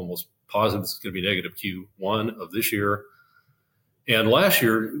 I'm almost positive it's going to be negative Q1 of this year. And last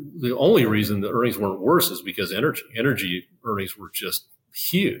year, the only reason the earnings weren't worse is because energy earnings were just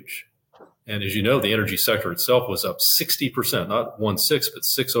huge. And as you know, the energy sector itself was up 60%, not 16, but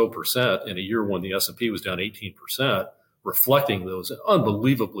 60% in a year when the S&P was down 18%, reflecting those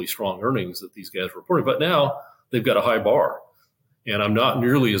unbelievably strong earnings that these guys were reporting. But now they've got a high bar. And I'm not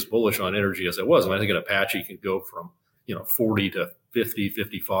nearly as bullish on energy as I was. I think an Apache can go from 40 to 50,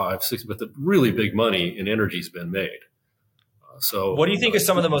 55, 60, but the really big money in energy has been made. So what do you think are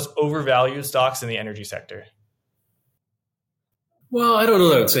some of the most overvalued stocks in the energy sector? Well, I don't know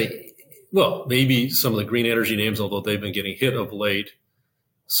that I would say, maybe some of the green energy names, although they've been getting hit of late.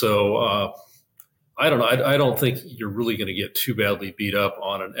 So I don't know. I don't think you're really going to get too badly beat up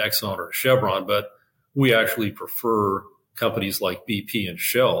on an Exxon or a Chevron, but we actually prefer companies like BP and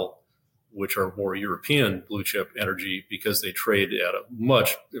Shell, which are more European blue chip energy, because they trade at a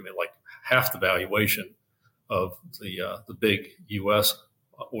much, like half the valuation of the big U.S.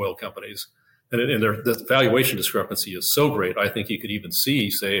 oil companies. And the valuation discrepancy is so great, I think you could even see,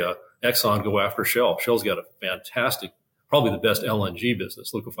 say, Exxon go after Shell. Shell's got a fantastic, probably the best LNG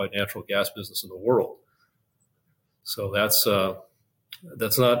business, liquefied natural gas business in the world. So that's not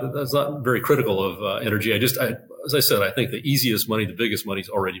very critical of energy. As I said, I think the easiest money, the biggest money's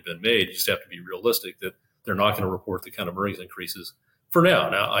already been made. You just have to be realistic that they're not going to report the kind of earnings increases for now.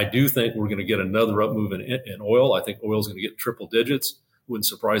 Now, I do think we're going to get another up move in oil. I think oil's going to get triple digits. Wouldn't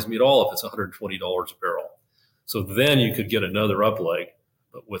surprise me at all if it's $120 a barrel. So then you could get another up leg.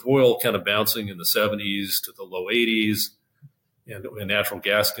 But with oil kind of bouncing in the 70s to the low 80s, and natural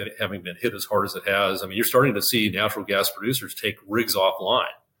gas having been hit as hard as it has, you're starting to see natural gas producers take rigs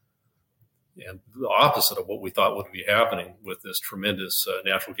offline. And the opposite of what we thought would be happening with this tremendous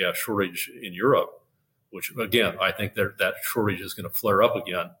natural gas shortage in Europe, which, again, I think that shortage is going to flare up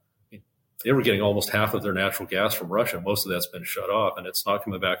again. They were getting almost half of their natural gas from Russia. Most of that's been shut off, and it's not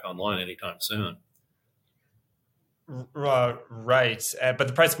coming back online anytime soon. Right. But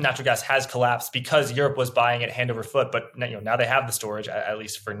the price of natural gas has collapsed because Europe was buying it hand over foot. But now they have the storage, at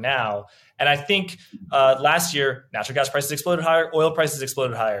least for now. And I think last year, natural gas prices exploded higher, oil prices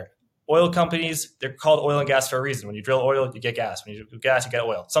exploded higher. Oil companies, they're called oil and gas for a reason. When you drill oil, you get gas. When you do gas, you get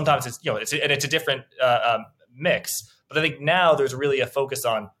oil. Sometimes it's a different mix. But I think now there's really a focus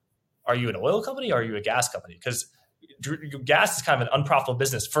on, are you an oil company or are you a gas company? Because gas is kind of an unprofitable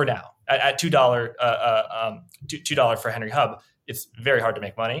business for now. At $2 for Henry Hub, it's very hard to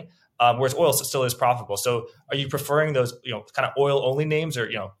make money. Whereas oil still is profitable. So are you preferring those, kind of oil only names, or,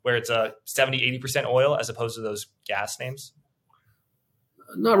 where it's 70, 80% oil as opposed to those gas names?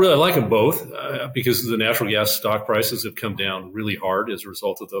 Not really. I like them both because the natural gas stock prices have come down really hard as a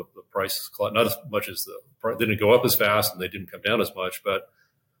result of the price, not as much as they didn't go up as fast and they didn't come down as much. But,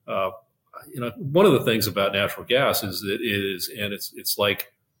 one of the things about natural gas is that it's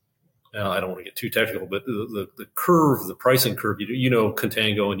like, I don't want to get too technical, but the curve, the pricing curve,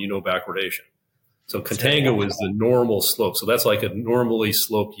 contango and backwardation. So contango is the normal slope. So that's like a normally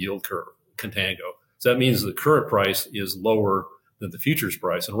sloped yield curve, contango. So that means the current price is lower than the futures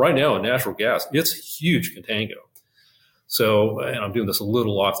price. And right now in natural gas, it's huge contango. So, and I'm doing this a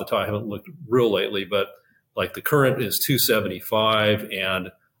little off the top, I haven't looked real lately, but like the current is 275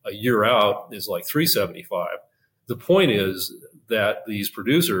 and a year out is like 375. The point is that these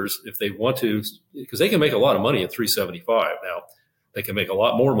producers, if they want to, because they can make a lot of money at 375 now, they can make a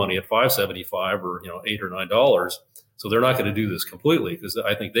lot more money at 575 or $8 or $9. So they're not going to do this completely, because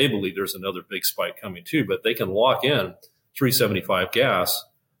I think they believe there's another big spike coming too. But they can lock in 375 gas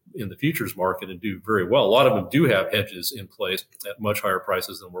in the futures market and do very well. A lot of them do have hedges in place at much higher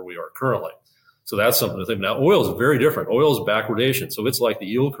prices than where we are currently. So that's something to think. Now, oil is very different. Oil is backwardation, so it's like the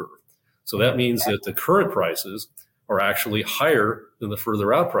yield curve. So that means that the current prices are actually higher than the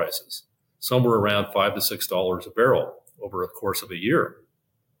further out prices, somewhere around $5 to $6 a barrel over a course of a year.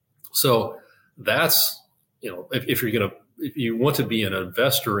 So that's, if you're going to if you want to be an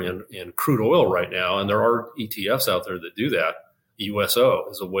investor in crude oil right now, and there are ETFs out there that do that, USO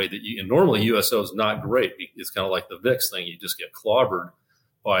is a way that and normally USO is not great. It's kind of like the VIX thing. You just get clobbered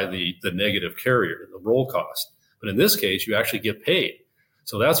by the negative carrier, the roll cost. But in this case, you actually get paid.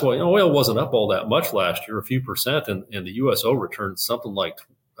 So that's why oil wasn't up all that much last year, a few percent, and the USO returned something like,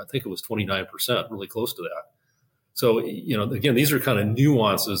 I think it was 29%, really close to that. So, again, these are kind of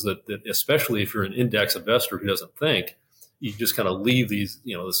nuances that especially if you're an index investor who doesn't think, you just kind of leave these,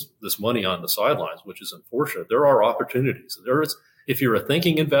 this money on the sidelines, which is unfortunate. There are opportunities. If you're a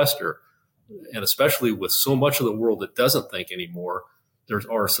thinking investor, and especially with so much of the world that doesn't think anymore, there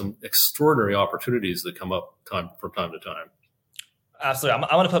are some extraordinary opportunities that come up from time to time. Absolutely.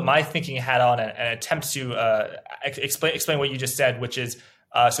 I want to put my thinking hat on and attempt to explain what you just said, which is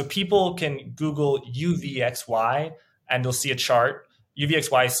so people can Google UVXY and they'll see a chart,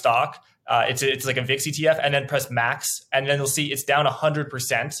 UVXY stock. It's like a VIX ETF, and then press max, and then they'll see it's down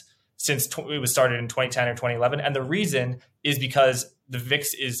 100% since it was started in 2010 or 2011. And the reason is because the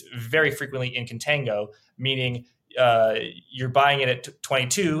VIX is very frequently in contango, meaning you're buying it at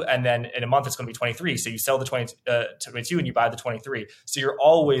 22, and then in a month it's going to be 23. So you sell the 22 and you buy the 23. So you're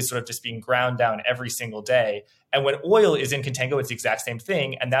always sort of just being ground down every single day. And when oil is in contango, it's the exact same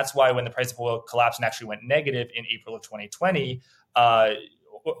thing. And that's why when the price of oil collapsed and actually went negative in April of 2020,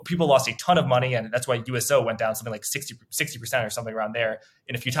 people lost a ton of money. And that's why USO went down something like 60% or something around there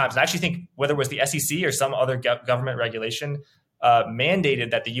in a few times. And I actually think whether it was the SEC or some other government regulation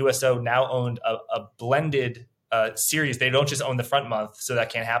mandated that the USO now owned a blended series. They don't just own the front month, so that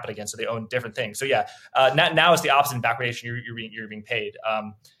can't happen again. So they own different things. So yeah, now it's the opposite in backwardation. You're being paid.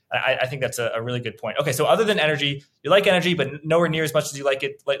 I think that's a really good point. Okay, so other than energy, you like energy, but nowhere near as much as you liked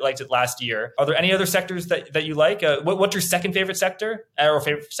it last year. Are there any other sectors that you like? What's your second favorite sector or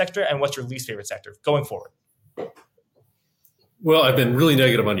favorite sector, and what's your least favorite sector going forward? Well, I've been really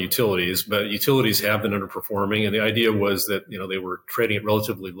negative on utilities, but utilities have been underperforming, and the idea was that they were trading at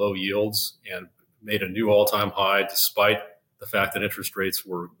relatively low yields and made a new all-time high despite the fact that interest rates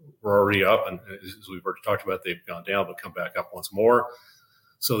were already up, and as we've already talked about, they've gone down but come back up once more.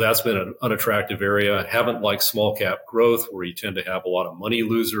 So that's been an unattractive area. Haven't liked small cap growth, where you tend to have a lot of money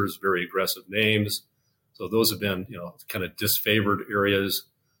losers, very aggressive names. So those have been, kind of disfavored areas.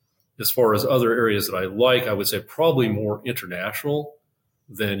 As far as other areas that I like, I would say probably more international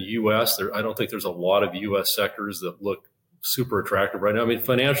than U.S. I don't think there's a lot of U.S. sectors that look super attractive right now. I mean,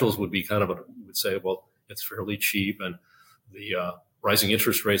 financials would be kind of would say, well, it's fairly cheap and the rising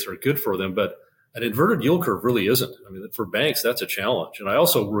interest rates are good for them, but an inverted yield curve really isn't. I mean, for banks, that's a challenge. And I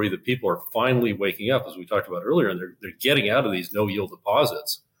also worry that people are finally waking up, as we talked about earlier, and they're getting out of these no yield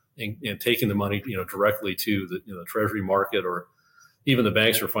deposits and taking the money, directly to the treasury market, or even the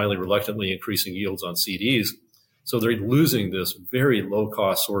banks are finally reluctantly increasing yields on CDs. So they're losing this very low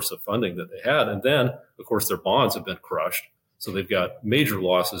cost source of funding that they had. And then, of course, their bonds have been crushed. So they've got major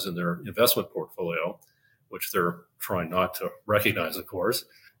losses in their investment portfolio, which they're trying not to recognize, of course.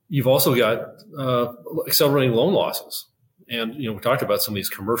 You've also got accelerating loan losses. And, we talked about some of these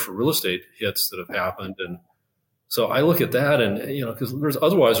commercial real estate hits that have happened. And so I look at that and, because there's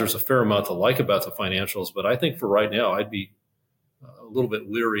a fair amount to like about the financials. But I think for right now, I'd be a little bit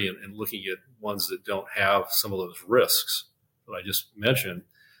leery in looking at ones that don't have some of those risks that I just mentioned.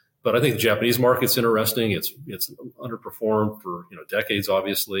 But I think the Japanese market's interesting. It's underperformed for decades,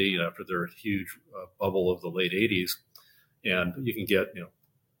 obviously, after their huge bubble of the late 80s. And you can get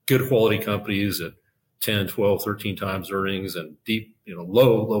good quality companies at 10, 12, 13 times earnings and deep,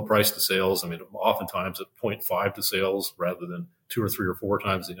 low price to sales. I mean, oftentimes at 0.5 to sales rather than 2 or 3 or 4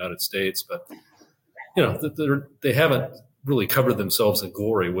 times in the United States. But, they haven't really covered themselves in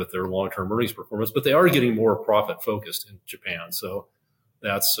glory with their long-term earnings performance, but they are getting more profit focused in Japan. So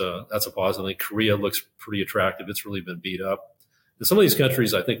that's a positive. I think Korea looks pretty attractive. It's really been beat up. And some of these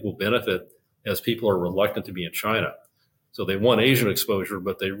countries I think will benefit as people are reluctant to be in China. So they want Asian exposure,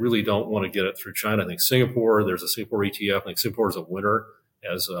 but they really don't want to get it through China. I think Singapore, there's a Singapore ETF. I think Singapore is a winner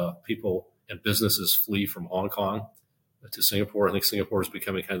as people and businesses flee from Hong Kong to Singapore. I think Singapore is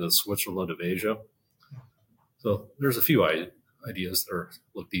becoming kind of the Switzerland of Asia. So there's a few ideas that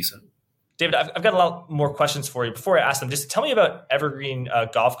look decent. David, I've got a lot more questions for you. Before I ask them, just tell me about Evergreen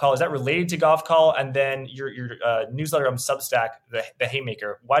Golf Call. Is that related to Golf Call? And then your newsletter on Substack, the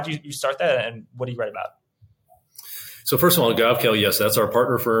Haymaker. Why did you start that, and what do you write about? So first of all, GovCal, yes, that's our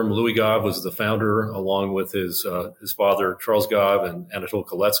partner firm. Louis Gov was the founder, along with his father, Charles Gov, and Anatol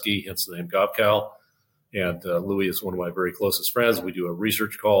Koletsky, hence the name GovCal. And Louis is one of my very closest friends. We do a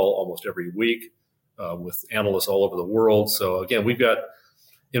research call almost every week with analysts all over the world. So again, we've got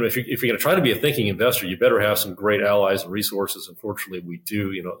if you're going to try to be a thinking investor, you better have some great allies and resources. Unfortunately, we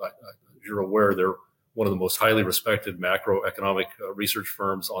do. As you're aware, they're one of the most highly respected macroeconomic research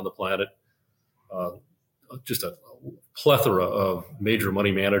firms on the planet. Just a plethora of major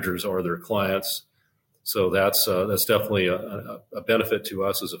money managers are their clients. So that's definitely a benefit to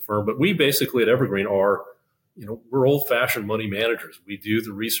us as a firm. But we basically at Evergreen are, we're old-fashioned money managers. We do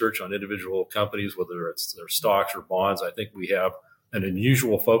the research on individual companies, whether it's their stocks or bonds. I think we have an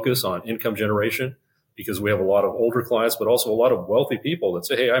unusual focus on income generation because we have a lot of older clients, but also a lot of wealthy people that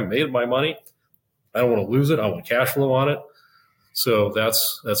say, hey, I made my money. I don't want to lose it. I want cash flow on it. So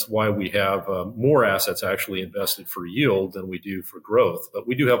that's why we have more assets actually invested for yield than we do for growth. But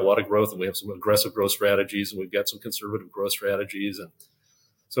we do have a lot of growth, and we have some aggressive growth strategies, and we've got some conservative growth strategies. And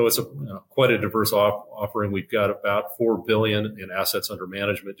so it's quite a diverse offering. We've got about $4 billion in assets under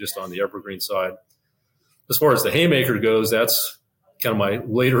management just on the Evergreen side. As far as the Haymaker goes, that's kind of my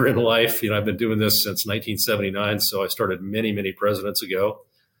later in life. I've been doing this since 1979, so I started many, many presidents ago.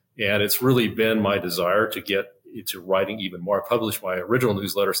 And it's really been my desire to get into writing even more. I published my original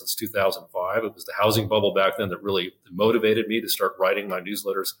newsletter since 2005. It was the housing bubble back then that really motivated me to start writing my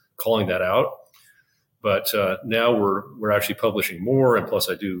newsletters, calling that out. But now we're actually publishing more, and plus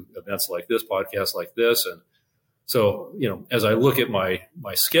I do events like this, podcasts like this, and so as I look at my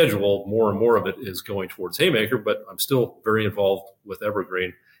schedule, more and more of it is going towards Haymaker, but I'm still very involved with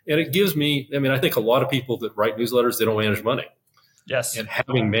Evergreen, and it gives me. I think a lot of people that write newsletters, they don't manage money. Yes, and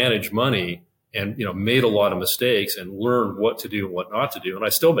having managed money and made a lot of mistakes and learned what to do and what not to do, and I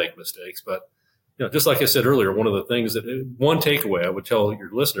still make mistakes, but. Just like I said earlier, one takeaway I would tell your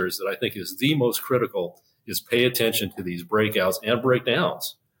listeners that I think is the most critical is pay attention to these breakouts and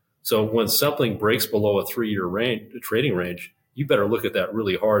breakdowns. So when something breaks below a 3-year trading range, you better look at that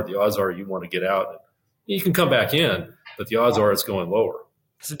really hard. The odds are you want to get out. You can come back in, but the odds are it's going lower.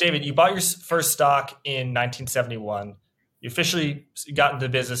 So David, you bought your first stock in 1971. You officially got into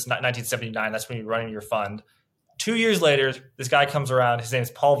the business in 1979. That's when you were running your fund. 2 years later, this guy comes around. His name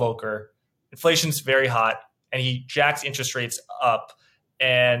is Paul Volcker. Inflation's very hot, and he jacks interest rates up.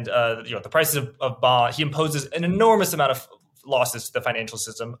 And the prices of bonds, he imposes an enormous amount of losses to the financial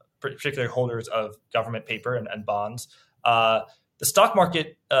system, particularly holders of government paper and bonds. The stock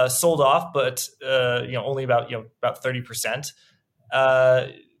market sold off, but only about 30%.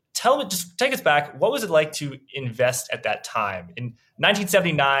 Tell me, just take us back. What was it like to invest at that time in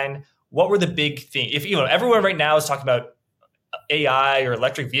 1979? What were the big things? If everyone right now is talking about AI or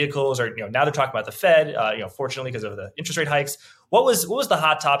electric vehicles, or now they're talking about the Fed. Fortunately, because of the interest rate hikes, what was the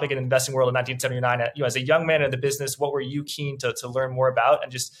hot topic in the investing world in 1979? As a young man in the business, what were you keen to learn more about?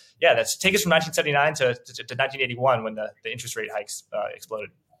 And that's take us from 1979 to 1981 when the interest rate hikes exploded.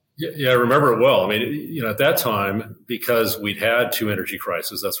 Yeah, I remember it well. At that time, because we'd had two energy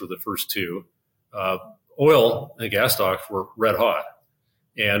crises, that's were the first two. Oil and gas stocks were red hot,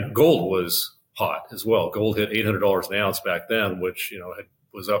 and gold was hot as well. Gold hit $800 an ounce back then, which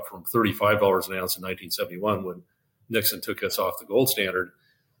was up from $35 an ounce in 1971 when Nixon took us off the gold standard.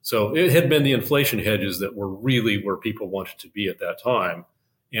 So it had been the inflation hedges that were really where people wanted to be at that time,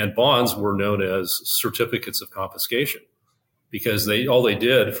 and bonds were known as certificates of confiscation because all they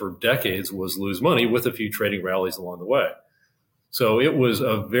did for decades was lose money with a few trading rallies along the way. So it was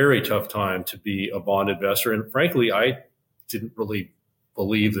a very tough time to be a bond investor, and frankly, I didn't really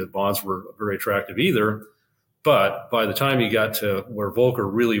believe that bonds were very attractive either. But by the time you got to where Volcker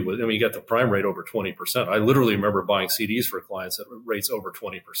really was, you got the prime rate over 20%. I literally remember buying CDs for clients at rates over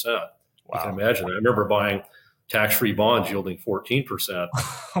 20%. Wow. You can imagine. I remember buying tax-free bonds yielding 14%.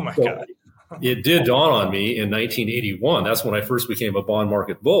 Oh my God. It did dawn on me in 1981. That's when I first became a bond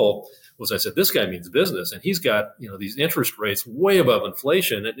market bull. I said, this guy means business, and he's got these interest rates way above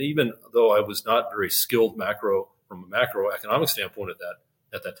inflation. And even though I was not very skilled from a macroeconomic standpoint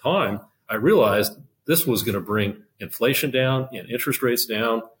at that time, I realized this was going to bring inflation down and interest rates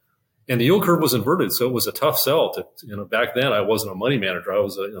down, and the yield curve was inverted. So it was a tough sell back then I wasn't a money manager. I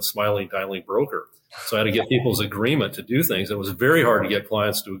was a smiling, dialing broker. So I had to get people's agreement to do things. It was very hard to get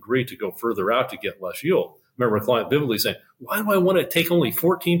clients to agree to go further out to get less yield. I remember a client vividly saying, why do I want to take only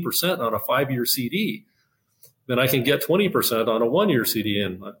 14% on a 5-year CD? Then I can get 20% on a 1-year CD.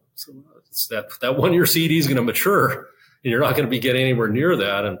 And so that 1-year CD is going to mature, and you're not going to be getting anywhere near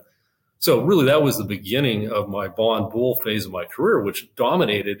that. And so really that was the beginning of my bond bull phase of my career, which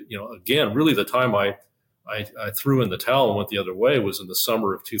dominated, again, really the time I threw in the towel and went the other way was in the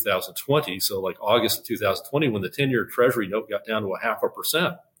summer of 2020. So like August of 2020, when the 10-year Treasury note got down to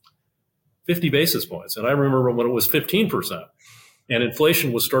 0.5%, 50 basis points. And I remember when it was 15%. And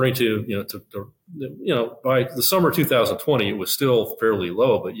inflation was starting to, by the summer 2020, it was still fairly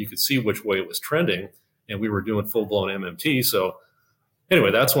low, but you could see which way it was trending, and we were doing full-blown MMT. So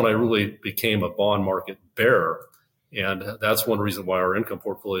anyway, that's when I really became a bond market bear. And that's one reason why our income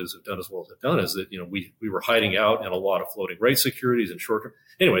portfolios have done as well as they've done, is that, we were hiding out in a lot of floating rate securities and short term.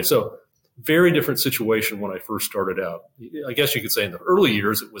 Anyway, so very different situation when I first started out. I guess you could say in the early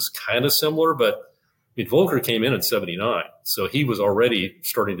years it was kind of similar, but Volcker came in 79, so he was already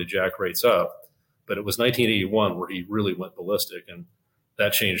starting to jack rates up. But it was 1981 where he really went ballistic, and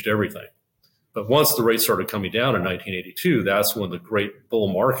that changed everything. But once the rates started coming down in 1982, that's when the great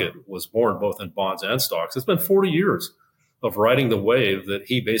bull market was born, both in bonds and stocks. It's been 40 years of riding the wave that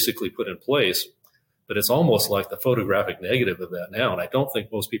he basically put in place, but it's almost like the photographic negative of that now. And I don't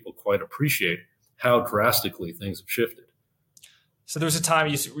think most people quite appreciate how drastically things have shifted. So there was a time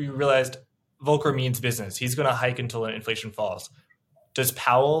you realized Volcker means business. He's going to hike until inflation falls. Does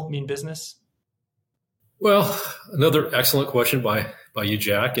Powell mean business? Well, another excellent question by you,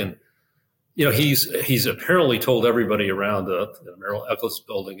 Jack. And he's apparently told everybody around the Merrill Eccles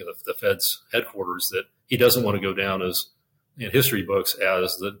building at the Fed's headquarters that he doesn't want to go down as in history books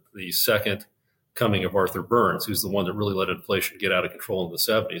as the second coming of Arthur Burns, who's the one that really let inflation get out of control in the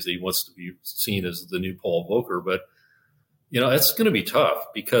 70s. He wants to be seen as the new Paul Volcker. But, it's going to be tough,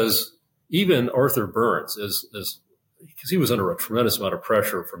 because even Arthur Burns, because he was under a tremendous amount of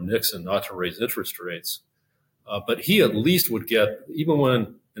pressure from Nixon not to raise interest rates, but he at least would get, even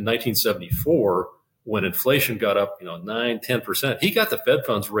when in 1974, when inflation got up, 9-10%, he got the Fed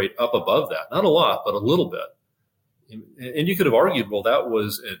funds rate up above that. Not a lot, but a little bit. And you could have argued, well, that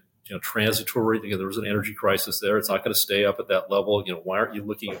was transitory. There was an energy crisis there. It's not going to stay up at that level. Why aren't you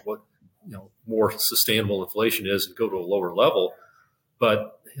looking at what more sustainable inflation is and go to a lower level?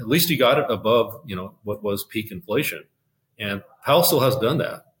 But at least he got it above what was peak inflation. And Powell still has done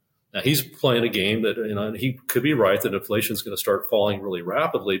that. Now he's playing a game that he could be right that inflation is going to start falling really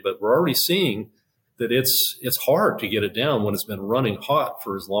rapidly, but we're already seeing that it's hard to get it down when it's been running hot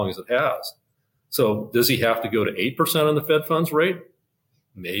for as long as it has. So does he have to go to 8% on the Fed funds rate?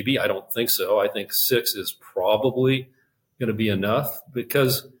 Maybe. I don't think so. I think 6 is probably going to be enough,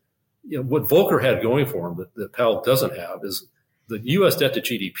 because what Volcker had going for him that Powell doesn't have is the U.S. debt to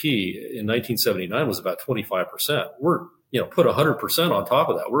GDP in 1979 was about 25%. We're put 100% on top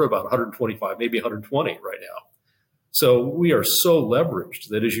of that. We're about 125, maybe 120 right now. So we are so leveraged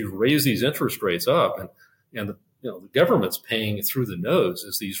that as you raise these interest rates up, and the government's paying through the nose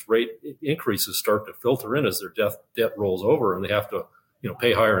as these rate increases start to filter in as their debt rolls over, and they have to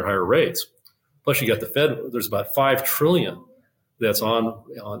pay higher and higher rates. Plus, you got the Fed. There's about $5 trillion that's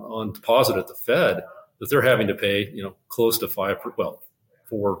on deposit at the Fed that they're having to pay, close to 5. Well,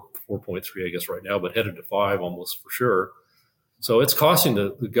 4.3, I guess, right now, but headed to 5 almost for sure. So it's costing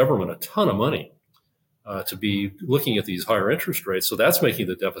the government a ton of money to be looking at these higher interest rates. So that's making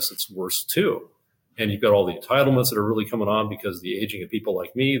the deficits worse too. And you've got all the entitlements that are really coming on because of the aging of people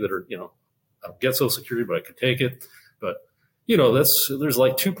like me that are, I don't get Social Security, but I could take it. But, there's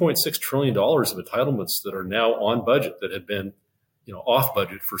like $2.6 trillion of entitlements that are now on budget that had been, off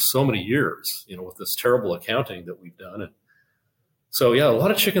budget for so many years, with this terrible accounting that we've done. And so, yeah, a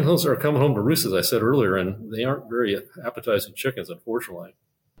lot of chicken hens are coming home to roost, as I said earlier, and they aren't very appetizing chickens, unfortunately.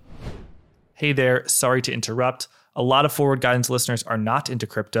 Hey there, sorry to interrupt. A lot of Forward Guidance listeners are not into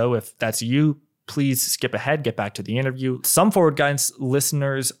crypto. If that's you, please skip ahead, get back to the interview. Some Forward Guidance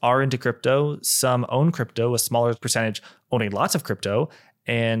listeners are into crypto. Some own crypto, a smaller percentage owning lots of crypto,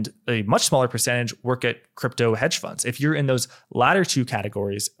 and a much smaller percentage work at crypto hedge funds. If you're in those latter two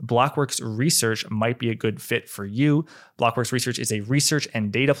categories, Blockworks Research might be a good fit for you. Blockworks Research is a research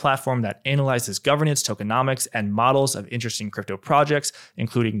and data platform that analyzes governance, tokenomics, and models of interesting crypto projects,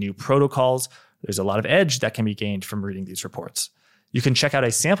 including new protocols. There's a lot of edge that can be gained from reading these reports. You can check out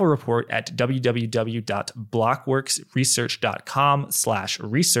a sample report at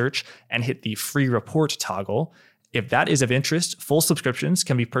www.blockworksresearch.com/research and hit the free report toggle. If that is of interest, full subscriptions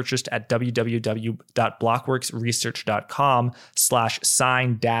can be purchased at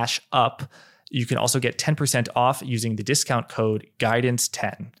www.blockworksresearch.com/sign-up. You can also get 10% off using the discount code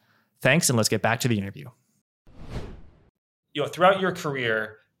GUIDANCE10. Thanks, and let's get back to the interview. Throughout your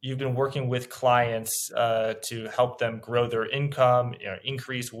career, you've been working with clients to help them grow their income,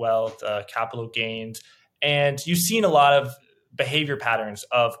 increase wealth, capital gains, and you've seen a lot of behavior patterns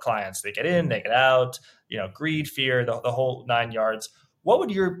of clients. They get in, they get out, greed, fear, the whole 9 yards. What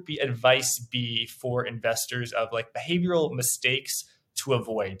would your advice be for investors of behavioral mistakes to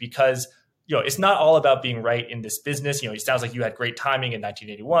avoid? Because it's not all about being right in this business. It sounds like you had great timing in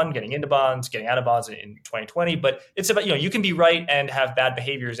 1981, getting into bonds, getting out of bonds in 2020. But it's about, you can be right and have bad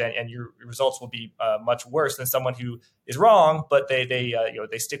behaviors, and your results will be much worse than someone who is wrong, but they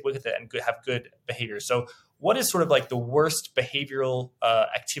stick with it and have good behaviors. So what is sort of like the worst behavioral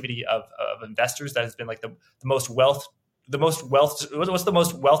activity of investors that has been like the most wealth? What's the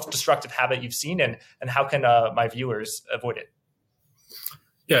most wealth destructive habit you've seen, and how can my viewers avoid it?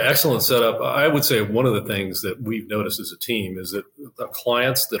 Yeah, excellent setup. I would say one of the things that we've noticed as a team is that the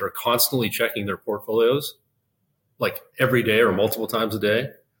clients that are constantly checking their portfolios, like every day or multiple times a day,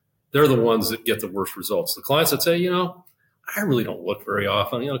 they're the ones that get the worst results. The clients that say, I really don't look very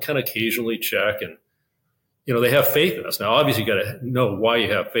often, kind of occasionally check, and, they have faith in us. Now, obviously, you got to know why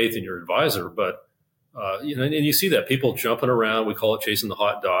you have faith in your advisor, but and you see that people jumping around. We call it chasing the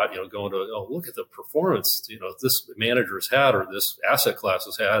hot dot. Going to look at the performance. This manager has had or this asset class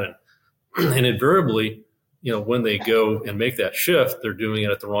has had, and invariably, when they go and make that shift, they're doing it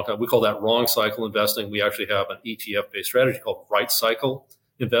at the wrong time. We call that wrong cycle investing. We actually have an ETF based strategy called right cycle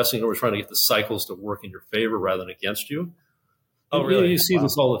investing, where we're trying to get the cycles to work in your favor rather than against you. Oh, really? You see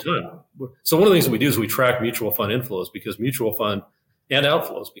this all the time. So one of the things that we do is we track mutual fund inflows and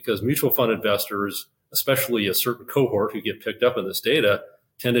outflows, because mutual fund investors, especially a certain cohort who get picked up in this data,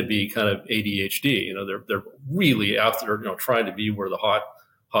 tend to be kind of ADHD. They're really out there, trying to be where the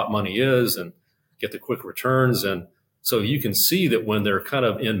hot money is and get the quick returns. And so you can see that when they're kind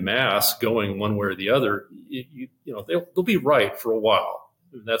of in mass going one way or the other, they'll be right for a while.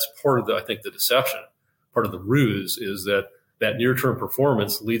 That's part of I think the deception. Part of the ruse is that near-term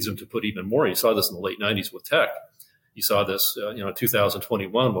performance leads them to put even more. You saw this in the late 90s with tech. You saw this, in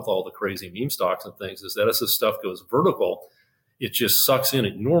 2021 with all the crazy meme stocks and things, is that as this stuff goes vertical, it just sucks in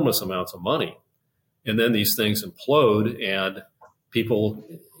enormous amounts of money. And then these things implode, and people,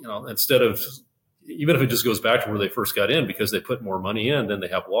 instead of, even if it just goes back to where they first got in because they put more money in, then they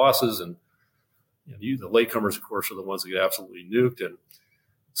have losses. And the latecomers, of course, are the ones that get absolutely nuked. And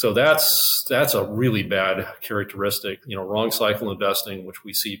so that's a really bad characteristic, wrong cycle investing, which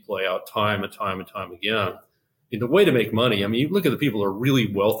we see play out time and time and time again. And the way to make money, you look at the people who are really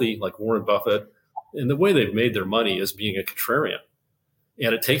wealthy, like Warren Buffett, and the way they've made their money is being a contrarian.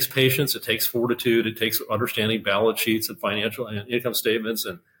 And it takes patience, it takes fortitude, it takes understanding balance sheets and financial and income statements.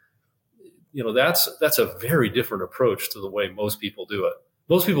 And, that's a very different approach to the way most people do it.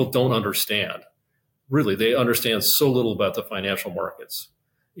 Most people don't understand. Really, they understand so little about the financial markets.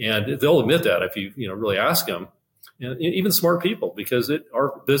 And they'll admit that if you, really ask them. And even smart people, because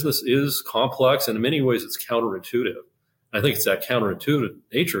our business is complex, and in many ways it's counterintuitive. I think it's that counterintuitive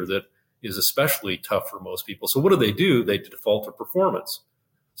nature that is especially tough for most people. So what do? They default to performance.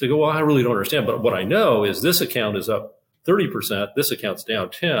 So they go, well, I really don't understand. But what I know is this account is up 30%. This account's down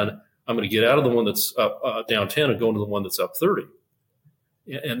 10. I'm going to get out of the one that's up down 10 and go into the one that's up 30.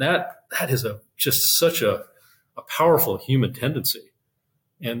 And that is just such a powerful human tendency.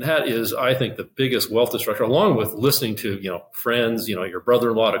 And that is, I think, the biggest wealth destruction, along with listening to, friends, your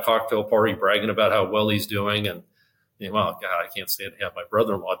brother-in-law at a cocktail party bragging about how well he's doing. And, well, God, I can't stand to have my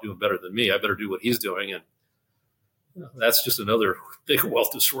brother-in-law doing better than me. I better do what he's doing. And that's just another big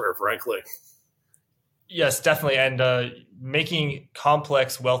wealth destroyer, frankly. Yes, definitely. And making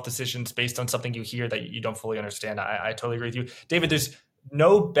complex wealth decisions based on something you hear that you don't fully understand. I totally agree with you. David, there's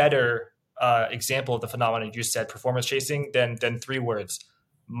no better example of the phenomenon you just said, performance chasing, than 3 words: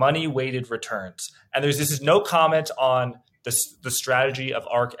 money-weighted returns. And this is no comment on the strategy of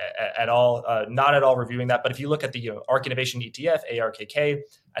ARK at all, not at all reviewing that. But if you look at the ARK Innovation ETF, ARKK,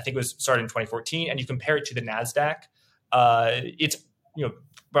 I think it was started in 2014, and you compare it to the NASDAQ, it's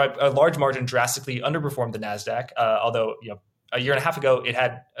by a large margin drastically underperformed the NASDAQ, although a year and a half ago it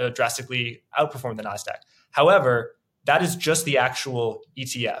had drastically outperformed the NASDAQ. However, that is just the actual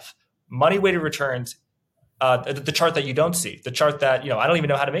ETF. Money-weighted returns, the chart that you don't see, the chart that, I don't even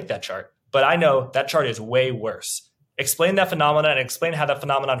know how to make that chart, but I know that chart is way worse. Explain that phenomenon, and explain how that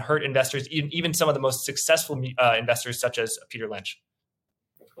phenomenon hurt investors, even some of the most successful investors, such as Peter Lynch.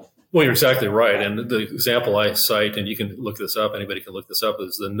 Well, you're exactly right. And the example I cite, and you can look this up, anybody can look this up,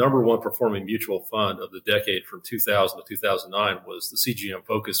 is the number one performing mutual fund of the decade from 2000 to 2009 was the CGM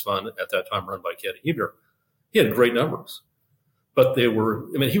Focus Fund, at that time run by Ken Hebner. He had great numbers. But they were,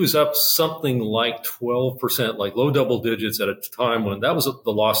 he was up something like 12%, like low double digits at a time when that was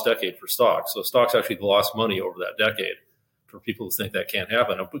the lost decade for stocks. So stocks actually lost money over that decade. For people who think that can't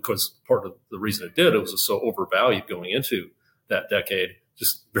happen, because part of the reason it did, it was so overvalued going into that decade,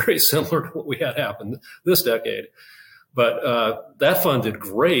 just very similar to what we had happen this decade. But that fund did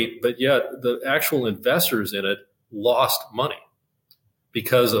great, but yet the actual investors in it lost money.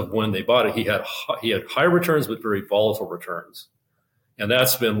 because of when they bought it, he had high returns, but very volatile returns. And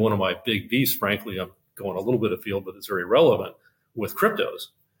that's been one of my big beefs, frankly. I'm going a little bit afield, but it's very relevant with cryptos,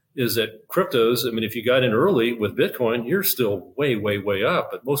 is that cryptos, I mean, if you got in early with Bitcoin, you're still way, way, way up.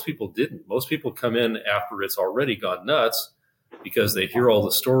 But most people didn't. Most people come in after it's already gone nuts because they hear all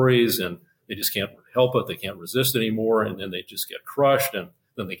the stories and they just can't help it. They can't resist anymore. And then they just get crushed and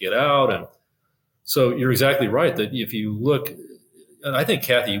then they get out. And so you're exactly right that if you look, and I think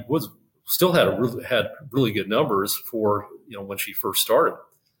Cathie Wood still had really good numbers for, when she first started.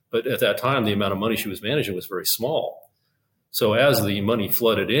 But at that time, the amount of money she was managing was very small. So as the money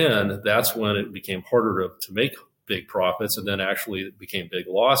flooded in, that's when it became harder to make big profits, and then actually it became big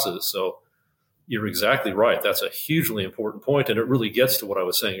losses. So you're exactly right. That's a hugely important point. And it really gets to what I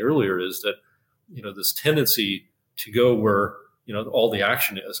was saying earlier, is that, this tendency to go where, all the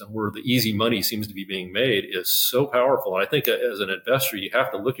action is and where the easy money seems to be being made is so powerful. And I think as an investor, you have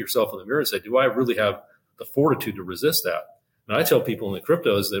to look yourself in the mirror and say, do I really have the fortitude to resist that? And I tell people in the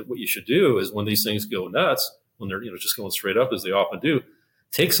cryptos that what you should do is when these things go nuts, when they're just going straight up as they often do,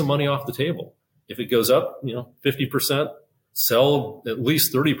 take some money off the table. If it goes up, 50%, sell at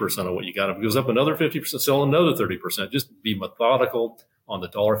least 30% of what you got. If it goes up another 50%, sell another 30%. Just be methodical on the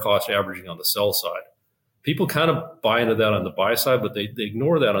dollar cost averaging on the sell side. People kind of buy into that on the buy side, but they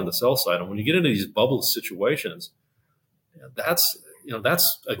ignore that on the sell side. And when you get into these bubble situations, that's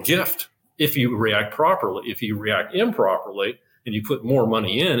a gift if you react properly. If you react improperly and you put more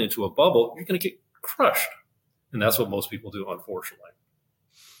money into a bubble, you're going to get crushed. And that's what most people do, unfortunately.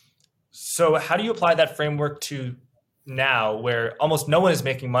 So how do you apply that framework to now, where almost no one is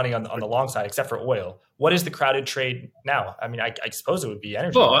making money on the long side except for oil? What is the crowded trade now? I mean, I suppose it would be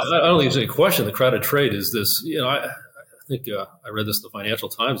energy. Well, I don't think there's any question. The crowded trade is this. I think I read this in the Financial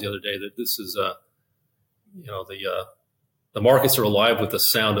Times the other day that this is, the markets are alive with the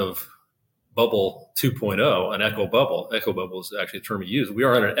sound of bubble 2.0, an echo bubble. Echo bubble is actually a term you use. We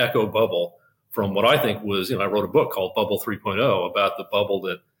are in an echo bubble from what I think was, I wrote a book called Bubble 3.0 about the bubble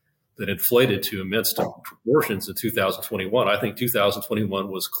that inflated to immense proportions in 2021. I think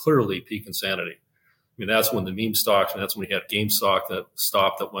 2021 was clearly peak insanity. I mean, that's when the meme stocks, and that's when we had GameStop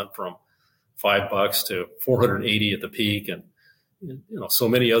that went from $5 to 480 at the peak, and so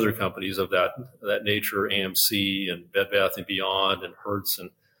many other companies of that nature, AMC and Bed Bath and Beyond and Hertz, and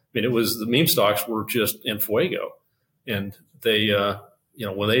it was the meme stocks were just in fuego, and they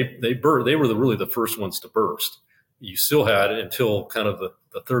when they burst, they were really the first ones to burst. You still had until kind of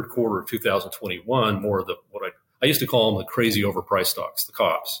the third quarter of 2021 more of what I used to call them the crazy overpriced stocks, the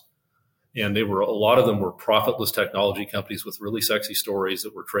COPs. And a lot of them were profitless technology companies with really sexy stories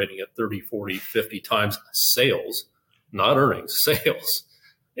that were trading at 30, 40, 50 times sales, not earnings, sales.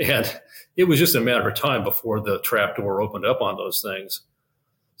 And it was just a matter of time before the trap door opened up on those things.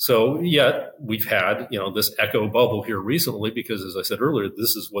 So yet we've had, this echo bubble here recently, because as I said earlier,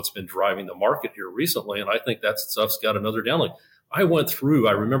 this is what's been driving the market here recently. And I think that stuff's got another downlink. I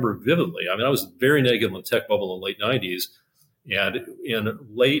remember vividly, I was very negative on the tech bubble in the late 90s, and in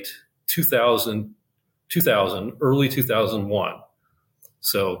late 2000, early 2001.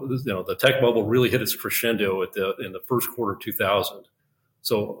 So, the tech bubble really hit its crescendo in the first quarter of 2000.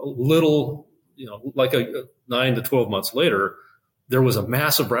 So a little, like 9 to 12 months later, there was a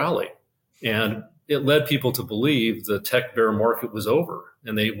massive rally, and it led people to believe the tech bear market was over.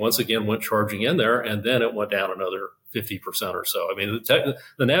 And they once again went charging in there, and then it went down another 50% or so. The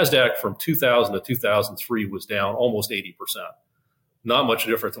NASDAQ from 2000 to 2003 was down almost 80%. Not much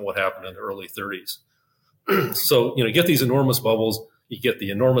different than what happened in the early 30s. So, you get these enormous bubbles, you get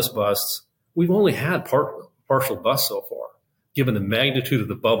the enormous busts. We've only had partial busts so far, given the magnitude of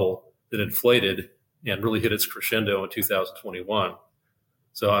the bubble that inflated and really hit its crescendo in 2021.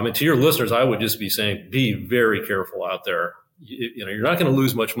 So, to your listeners, I would just be saying, be very careful out there. You're not going to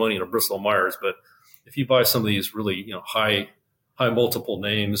lose much money in a Bristol Myers, but if you buy some of these really, high multiple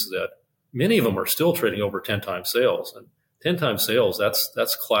names, that many of them are still trading over 10 times sales, and 10 times sales,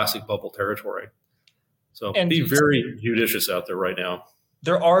 that's classic bubble territory. So be very judicious out there right now.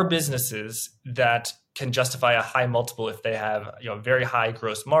 There are businesses that can justify a high multiple if they have very high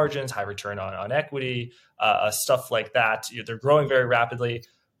gross margins, high return on equity, stuff like that. They're growing very rapidly.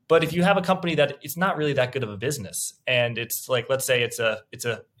 But if you have a company that it's not really that good of a business, and it's like, let's say it's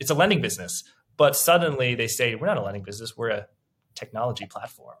a lending business, but suddenly they say, we're not a lending business, we're a technology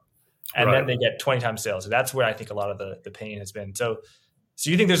platform. And then they get 20 times sales. So that's where I think a lot of the pain has been. So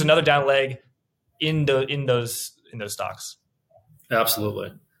you think there's another down leg in those stocks?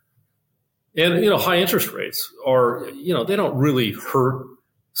 Absolutely. And, high interest rates are, they don't really hurt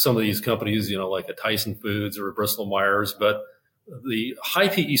some of these companies, like a Tyson Foods or a Bristol Myers, but the high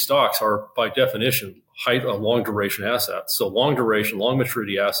PE stocks are by definition long duration assets. So long duration, long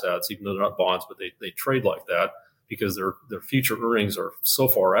maturity assets, even though they're not bonds, but they trade like that because their future earnings are so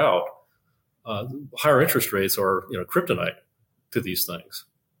far out. Higher interest rates are kryptonite to these things.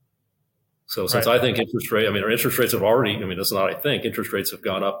 So since I think our interest rates have already, that's not, I think interest rates have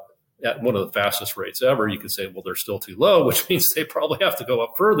gone up at one of the fastest rates ever. You could say, well, they're still too low, which means they probably have to go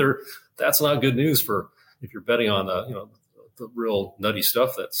up further. That's not good news for if you're betting on the real nutty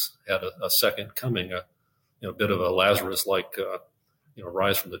stuff that's had a second coming, a bit of a Lazarus-like,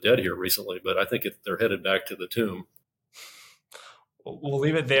 rise from the dead here recently. But I think they're headed back to the tomb. We'll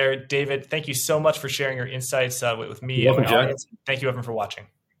leave it there. David, thank you so much for sharing your insights with me. You're welcome, Jack. Thank you, everyone, for watching.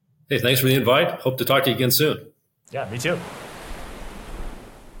 Hey, thanks for the invite. Hope to talk to you again soon. Yeah, me too.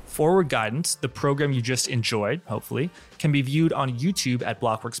 Forward Guidance, the program you just enjoyed, hopefully, can be viewed on YouTube at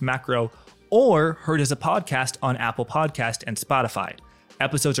Blockworks Macro or heard as a podcast on Apple Podcast and Spotify.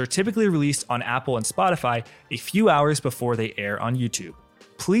 Episodes are typically released on Apple and Spotify a few hours before they air on YouTube.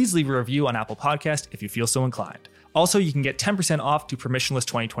 Please leave a review on Apple Podcast if you feel so inclined. Also, you can get 10% off to Permissionless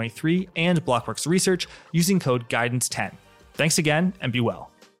 2023 and Blockworks Research using code GUIDANCE10. Thanks again, and be well.